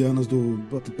lendas arturianas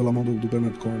pela mão do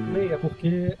Bernard Cornwell. Leia,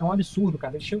 porque é um absurdo,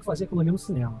 cara. Eles tinham que fazer aquilo ali no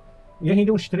cinema. Ia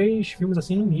render uns 3 filmes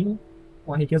assim, no mínimo,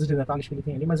 com a riqueza de detalhes que ele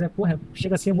tem ali, mas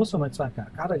chega a ser emocionante, sabe, cara?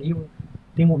 Cada livro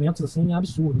tem momentos, assim,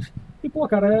 absurdos. E, pô,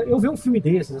 cara, eu ver um filme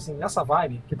desses, assim, nessa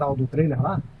vibe, que tal do trailer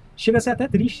lá, chega a ser até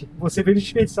triste você ver eles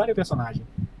desperdiçarem o personagem.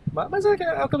 Mas é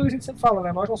aquilo que a gente sempre fala,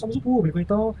 né? Nós não somos o público,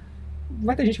 então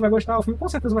vai ter gente que vai gostar, o filme com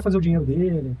certeza vai fazer o dinheiro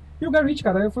dele. E o Guy Ritchie,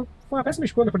 cara, foi uma péssima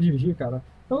escolha pra dirigir, cara.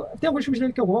 Tem alguns filmes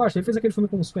dele que eu gosto, ele fez aquele filme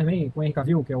com o Superman, com o Henry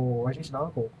Cavill, que é o Agente da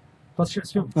Uncle. Tu assistiu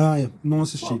esse filme? Ah, é. Não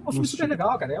assisti. É um filme super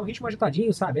legal, cara. É um ritmo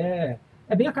agitadinho, sabe? É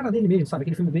bem a cara dele mesmo, sabe?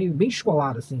 Aquele filme bem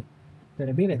descolado, assim.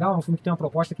 É bem legal, é um filme que tem uma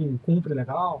proposta que cumpre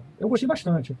legal. Eu gostei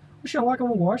bastante. O Sherlock eu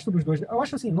não gosto dos dois. Eu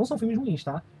acho assim, não são filmes ruins,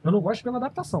 tá? Eu não gosto pela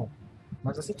adaptação.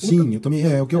 Mas assim... Sim, eu também,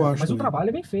 é o que eu acho. Mas também. O trabalho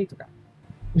é bem feito, cara.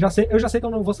 Eu já sei que eu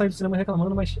não vou sair do cinema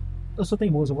reclamando, mas eu sou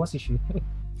teimoso, eu vou assistir.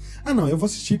 Ah, não, eu vou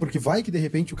assistir, porque vai que de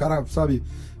repente o cara, sabe,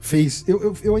 fez...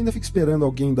 Eu ainda fico esperando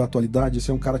alguém da atualidade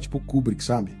ser um cara tipo Kubrick,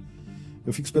 sabe?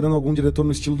 Eu fico esperando algum diretor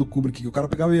no estilo do Kubrick, que o cara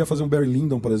pegava e ia fazer um Barry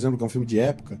Lyndon, por exemplo, que é um filme de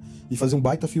época, e fazer um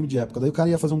baita filme de época. Daí o cara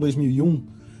ia fazer um 2001,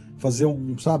 fazer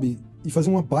sabe, e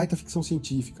fazer uma baita ficção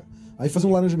científica. Aí fazer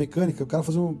um Laranja Mecânica, o cara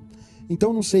fazer um...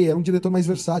 Então, não sei, era um diretor mais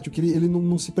versátil, que ele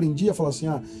não se prendia a falar assim,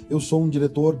 eu sou um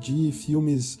diretor de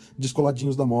filmes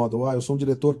descoladinhos da moda, ou eu sou um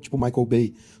diretor tipo Michael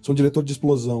Bay, sou um diretor de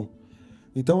explosão.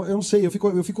 Então, eu não sei, eu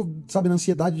fico, sabe, na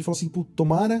ansiedade de falar assim,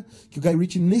 tomara que o Guy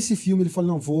Ritchie, nesse filme, ele fale,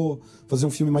 não, vou fazer um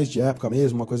filme mais de época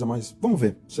mesmo, uma coisa mais... Vamos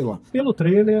ver, sei lá. Pelo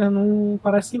trailer, não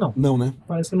parece que não. Não, né?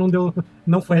 Parece que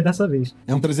não foi dessa vez.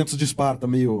 É um 300 de Esparta,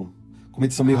 meio... com uma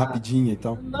edição meio rapidinha e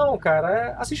tal. Não,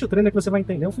 cara, assiste o trailer que você vai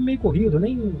entender. É um filme meio corrido,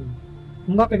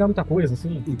 não dá pra pegar muita coisa,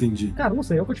 assim. Entendi. Cara, não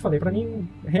sei, é o que eu te falei. Pra mim,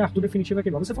 Rei Arthur definitivo é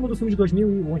aquele. Você falou do filme de 2000,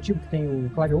 o antigo, que tem o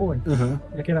Clive Owen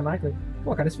e a Keira Knightley.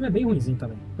 Pô, cara, esse filme é bem ruimzinho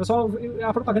também. O pessoal,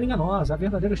 a propaganda enganosa, a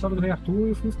verdadeira história do Rei Arthur,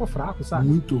 e o filme ficou fraco, sabe?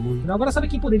 Muito ruim. Agora, sabe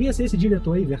quem poderia ser esse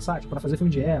diretor aí, versátil, pra fazer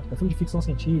filme de época, filme de ficção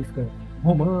científica,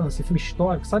 romance, filme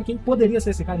histórico? Sabe quem poderia ser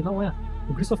esse cara e não é?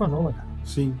 O Christopher Nolan, cara.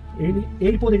 Sim.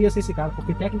 Ele poderia ser esse cara,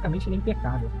 porque tecnicamente ele é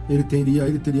impecável. Ele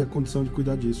teria condição de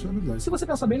cuidar disso, é verdade. Se você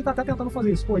pensar bem, ele tá até tentando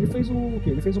fazer isso. Pô, ele fez o quê?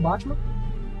 Ele fez o Batman,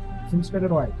 filme de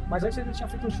super-herói. Mas antes ele tinha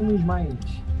feito uns filmes mais...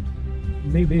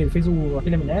 meio dele. Ele fez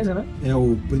aquele Amnésia, né?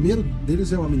 O primeiro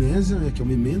deles é o Amnésia, que é o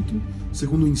Memento. O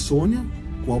segundo, o Insônia,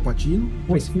 com o Al Pacino.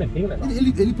 Pô, esse filme é bem legal.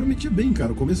 Ele prometia bem, cara.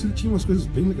 No começo ele tinha umas coisas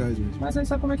bem legais mesmo. Mas aí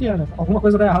sabe como é que é, né? Alguma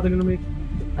coisa dá errado ali no meio.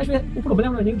 Às vezes, o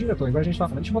problema não é nem o diretor, igual a gente tava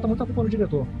falando. A gente bota muita culpa no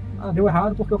diretor. Deu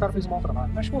errado porque o cara fez um mau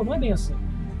trabalho. Mas, pô, não é bem assim.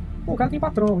 Pô, o cara tem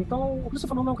patrão. Então, o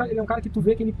Christopher Nolan ele é um cara que tu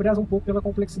vê que ele preza um pouco pela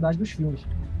complexidade dos filmes.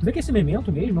 Tu vê que esse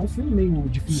Memento mesmo é um filme meio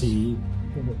difícil. Sim.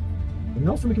 Entendeu? Ele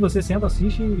não é um filme que você senta,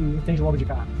 assiste e entende logo de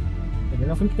cara. Entendeu?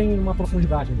 É um filme que tem uma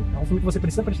profundidade ali. É um filme que você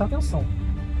precisa prestar atenção.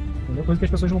 Entendeu? Coisa que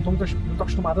as pessoas não estão muito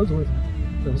acostumadas hoje.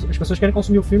 Né? As pessoas querem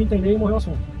consumir o filme, entender e morrer o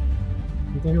assunto.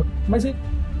 Entendeu? Mas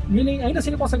ainda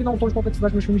assim ele consegue dar um tom de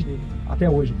complexidade nos filmes dele, até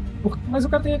hoje. Mas o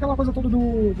cara tem aquela coisa toda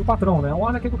do patrão, né?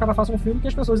 Olha que o cara faça um filme que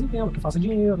as pessoas entendam, que faça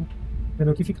dinheiro,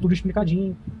 entendeu? Que fique tudo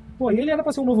explicadinho. Pô, e ele era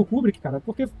pra ser um novo Kubrick, cara,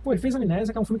 porque, pô, ele fez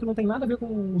Amnésia, que é um filme que não tem nada a ver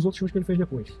com os outros filmes que ele fez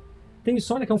depois. Tem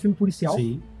Insônia, que é um filme policial.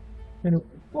 Sim.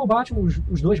 Pô, o Batman,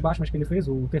 os dois Batmans que ele fez,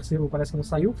 o terceiro parece que não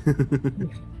saiu,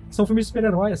 são filmes de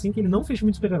super-herói, assim, que ele não fez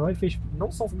filme de super-herói,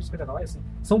 não são filmes de super-herói, assim,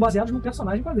 são baseados num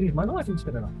personagem em quadrinhos, mas não é filme de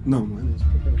super-herói. Não é mesmo.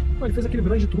 Pô, ele fez aquele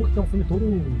Grande Truque, que é um filme todo...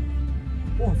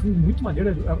 Pô, um filme muito maneiro,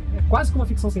 é quase como uma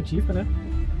ficção científica, né?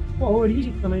 Pô, a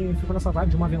Origem também ficou nessa vibe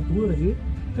de uma aventura ali.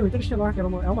 Tem o Interestelar, que é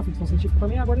uma ficção científica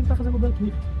também, agora ele tá fazendo o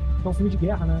Dunkirk, que é um filme de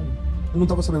guerra, né? Eu não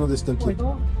tava sabendo desse tanque. Pô,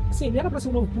 então, assim, ele era pra ser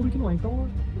um novo público, não é? Então,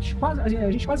 a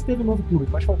gente quase teve um novo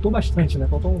público, mas faltou bastante, né?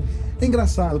 Faltou um... É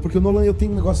engraçado, porque o Nolan, eu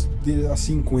tenho um negócio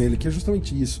assim com ele, que é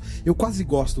justamente isso. Eu quase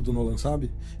gosto do Nolan, sabe?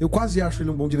 Eu quase acho ele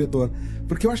um bom diretor.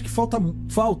 Porque eu acho que falta,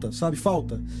 sabe?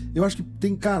 Falta. Eu acho que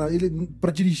tem, cara, ele,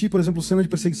 pra dirigir, por exemplo, cena de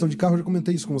perseguição de carro, eu já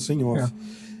comentei isso com você em off.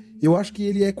 Eu acho que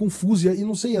ele é confuso, e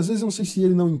não sei, às vezes eu não sei se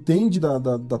ele não entende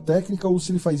da técnica ou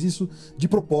se ele faz isso de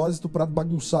propósito pra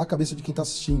bagunçar a cabeça de quem tá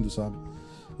assistindo, sabe?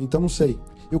 Então não sei.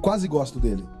 Eu quase gosto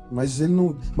dele, mas ele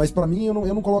não. Mas pra mim eu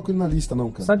não coloco ele na lista,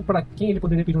 não, cara. Sabe pra quem ele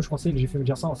poderia pedir uns conselhos de filme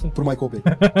de ação, assim? Pro Michael Bay.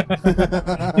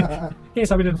 Quem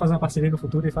sabe ele fazer uma parceria no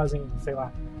futuro e fazem, sei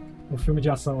lá, um filme de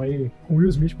ação aí com Will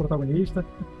Smith protagonista.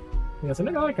 Ia ser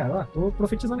legal, hein, cara? Tô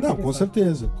profetizando aqui. Não, com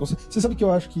certeza. Você sabe que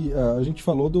eu acho que a gente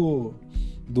falou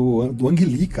do Ang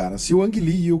Lee, cara. Se o Ang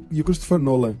Lee e o Christopher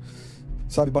Nolan,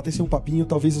 sabe, batessem um papinho,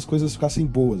 talvez as coisas ficassem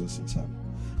boas, assim, sabe?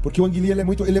 Porque o Ang Lee, ele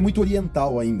é muito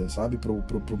oriental ainda, sabe, pro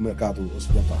mercado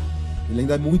ocidental. Ele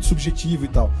ainda é muito subjetivo e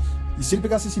tal. E se ele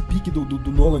pegasse esse pique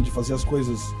do Nolan de fazer as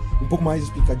coisas um pouco mais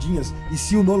explicadinhas, e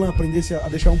se o Nolan aprendesse a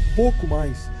deixar um pouco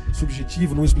mais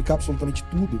subjetivo, não explicar absolutamente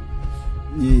tudo,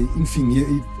 e, enfim,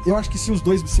 eu acho que se os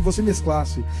dois, se você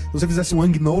mesclasse, se você fizesse um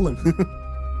Ang Nolan,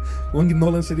 o Ang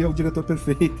Nolan seria o diretor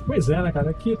perfeito. Pois é, né,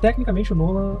 cara? Que tecnicamente o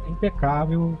Nolan é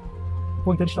impecável.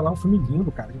 Pô, Interestelar é um filme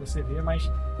lindo, cara, de você ver, mas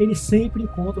ele sempre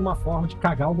encontra uma forma de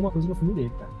cagar alguma coisa no filme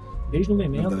dele, cara. Desde o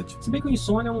Memento. Verdade. Se bem que o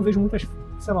Insônia eu não vejo muitas.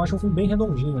 Sei lá, acho um filme bem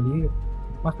redondinho ali.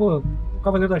 Mas, pô, o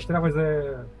Cavaleiro das Trevas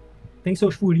tem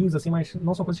seus furinhos, assim, mas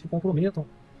não são coisas que comprometam.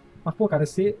 Mas, pô, cara,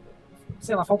 sei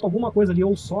lá, falta alguma coisa ali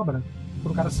ou sobra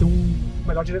pro cara ser um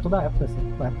melhor diretor da época,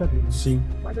 assim, da época dele. Sim.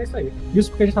 Mas é isso aí. Isso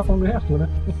porque a gente tá falando do Rei Arthur, né?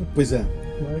 Pois é.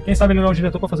 Quem sabe ele não é o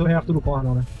diretor pra fazer o Rei Arthur do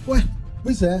Cornell, né? Ué,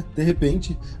 pois é. De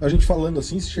repente, a gente falando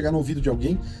assim, se chegar no ouvido de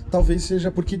alguém, talvez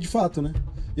seja porque, de fato, né?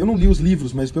 Eu não li os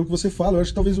livros, mas pelo que você fala, eu acho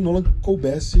que talvez o Nolan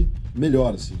coubesse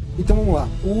melhor, assim. Então vamos lá.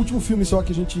 O último filme só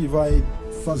que a gente vai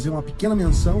fazer uma pequena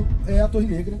menção é A Torre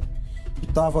Negra, que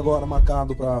estava agora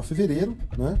marcado para fevereiro,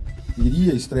 né?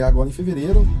 Iria estrear agora em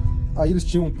fevereiro. Aí eles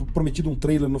tinham prometido um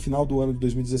trailer no final do ano de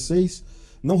 2016.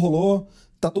 Não rolou.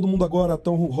 Tá todo mundo agora,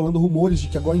 estão rolando rumores de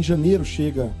que agora em janeiro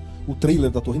chega o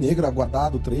trailer da Torre Negra,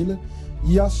 aguardado o trailer.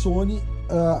 E a Sony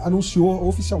anunciou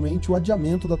oficialmente o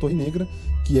adiamento da Torre Negra,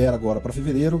 que era agora para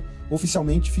fevereiro,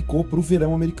 oficialmente ficou para o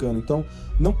verão americano. Então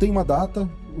não tem uma data,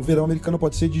 o verão americano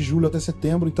pode ser de julho até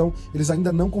setembro, então eles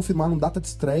ainda não confirmaram data de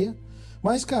estreia.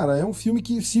 Mas, cara, é um filme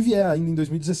que, se vier ainda em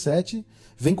 2017,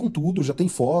 vem com tudo, já tem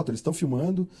foto, eles estão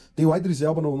filmando. Tem o Idris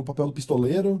Elba no papel do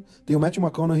pistoleiro, tem o Matthew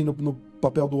McConaughey no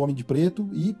papel do Homem de Preto,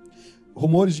 e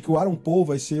rumores de que o Aaron Paul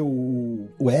vai ser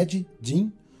o Ed,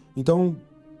 Jim. Então,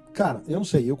 cara, eu não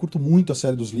sei, eu curto muito a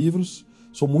série dos livros,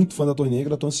 sou muito fã da Torre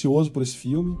Negra, tô ansioso por esse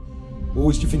filme.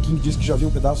 O Stephen King disse que já viu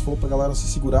um pedaço, falou pra galera se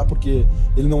segurar, porque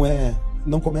ele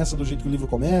não começa do jeito que o livro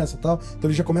começa e tal, então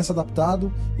ele já começa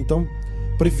adaptado, então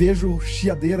prevejo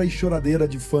chiadeira e choradeira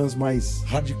de fãs mais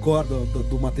hardcore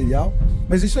do material.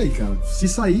 Mas é isso aí, cara. Se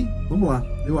sair, vamos lá.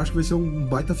 Eu acho que vai ser um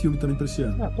baita filme também pra esse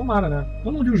ano. Tomara, né?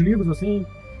 Eu não li os livros, assim,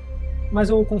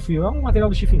 mas eu confio. É um material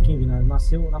do Stephen King, né?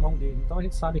 Nasceu na mão dele. Então a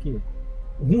gente sabe que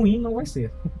ruim não vai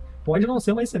ser. Pode não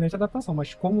ser uma excelente adaptação,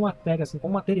 mas como matéria, assim,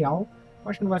 como material, eu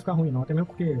acho que não vai ficar ruim, não. Até mesmo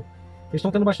porque eles estão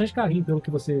tendo bastante carinho pelo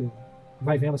que você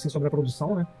vai vendo, assim, sobre a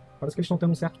produção, né? Parece que eles estão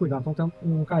tendo um certo cuidado, estão tendo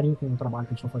um carinho com o trabalho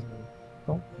que eles estão fazendo.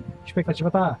 Então, a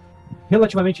expectativa tá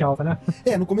relativamente alta, né?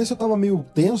 No começo eu tava meio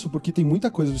tenso, porque tem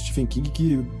muita coisa do Stephen King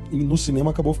que no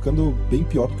cinema acabou ficando bem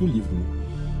pior do que o livro, né?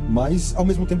 Mas, ao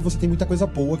mesmo tempo, você tem muita coisa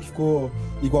boa que ficou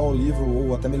igual ao livro,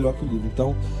 ou até melhor que o livro.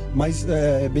 Então, mas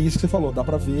é bem isso que você falou, dá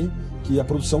pra ver que a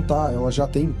produção ela já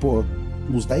tem,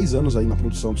 uns 10 anos aí na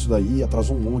produção disso daí,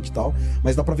 atrasou um monte e tal,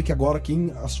 mas dá pra ver que agora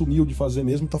quem assumiu de fazer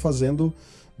mesmo tá fazendo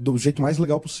do jeito mais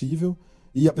legal possível.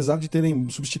 E apesar de terem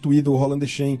substituído o Roland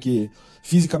Deschain, que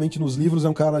fisicamente nos livros é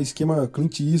um cara esquema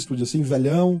Clint Eastwood, assim,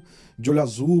 velhão, de olho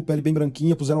azul, pele bem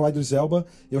branquinha, puseram o Idris Elba,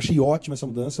 eu achei ótima essa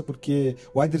mudança, porque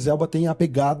o Idris Elba tem a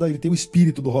pegada, ele tem o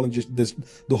espírito do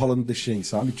Roland Deschain,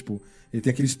 sabe? Tipo, ele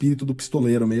tem aquele espírito do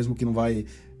pistoleiro mesmo, que não vai...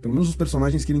 Pelo menos os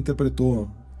personagens que ele interpretou,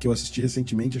 que eu assisti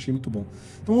recentemente, achei muito bom.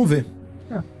 Então vamos ver.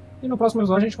 E no próximo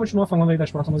episódio a gente continua falando aí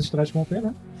das próximas estreias que vão ter,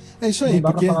 né? É isso aí, não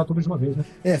dá porque... pra falar tudo de uma vez,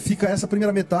 né? Fica essa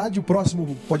primeira metade, o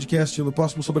próximo podcast, no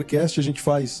próximo Sobrecast, a gente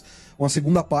faz uma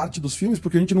segunda parte dos filmes,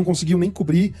 porque a gente não conseguiu nem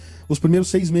cobrir os primeiros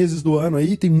 6 meses do ano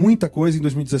aí, tem muita coisa em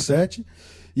 2017,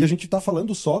 e a gente tá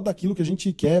falando só daquilo que a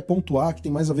gente quer pontuar, que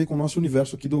tem mais a ver com o nosso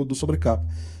universo aqui do Sobrecap.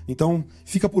 Então,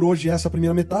 fica por hoje essa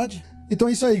primeira metade. Então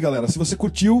é isso aí, galera. Se você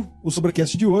curtiu o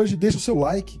Sobrecast de hoje, deixa o seu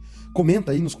like,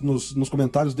 comenta aí nos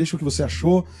comentários, deixa o que você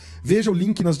achou, veja o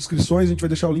link nas descrições, a gente vai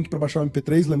deixar o link para baixar o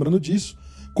MP3, lembrando disso.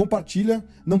 Compartilha,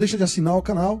 não deixa de assinar o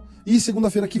canal, e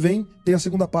segunda-feira que vem tem a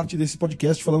segunda parte desse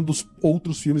podcast falando dos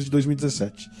outros filmes de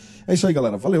 2017. É isso aí,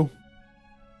 galera. Valeu!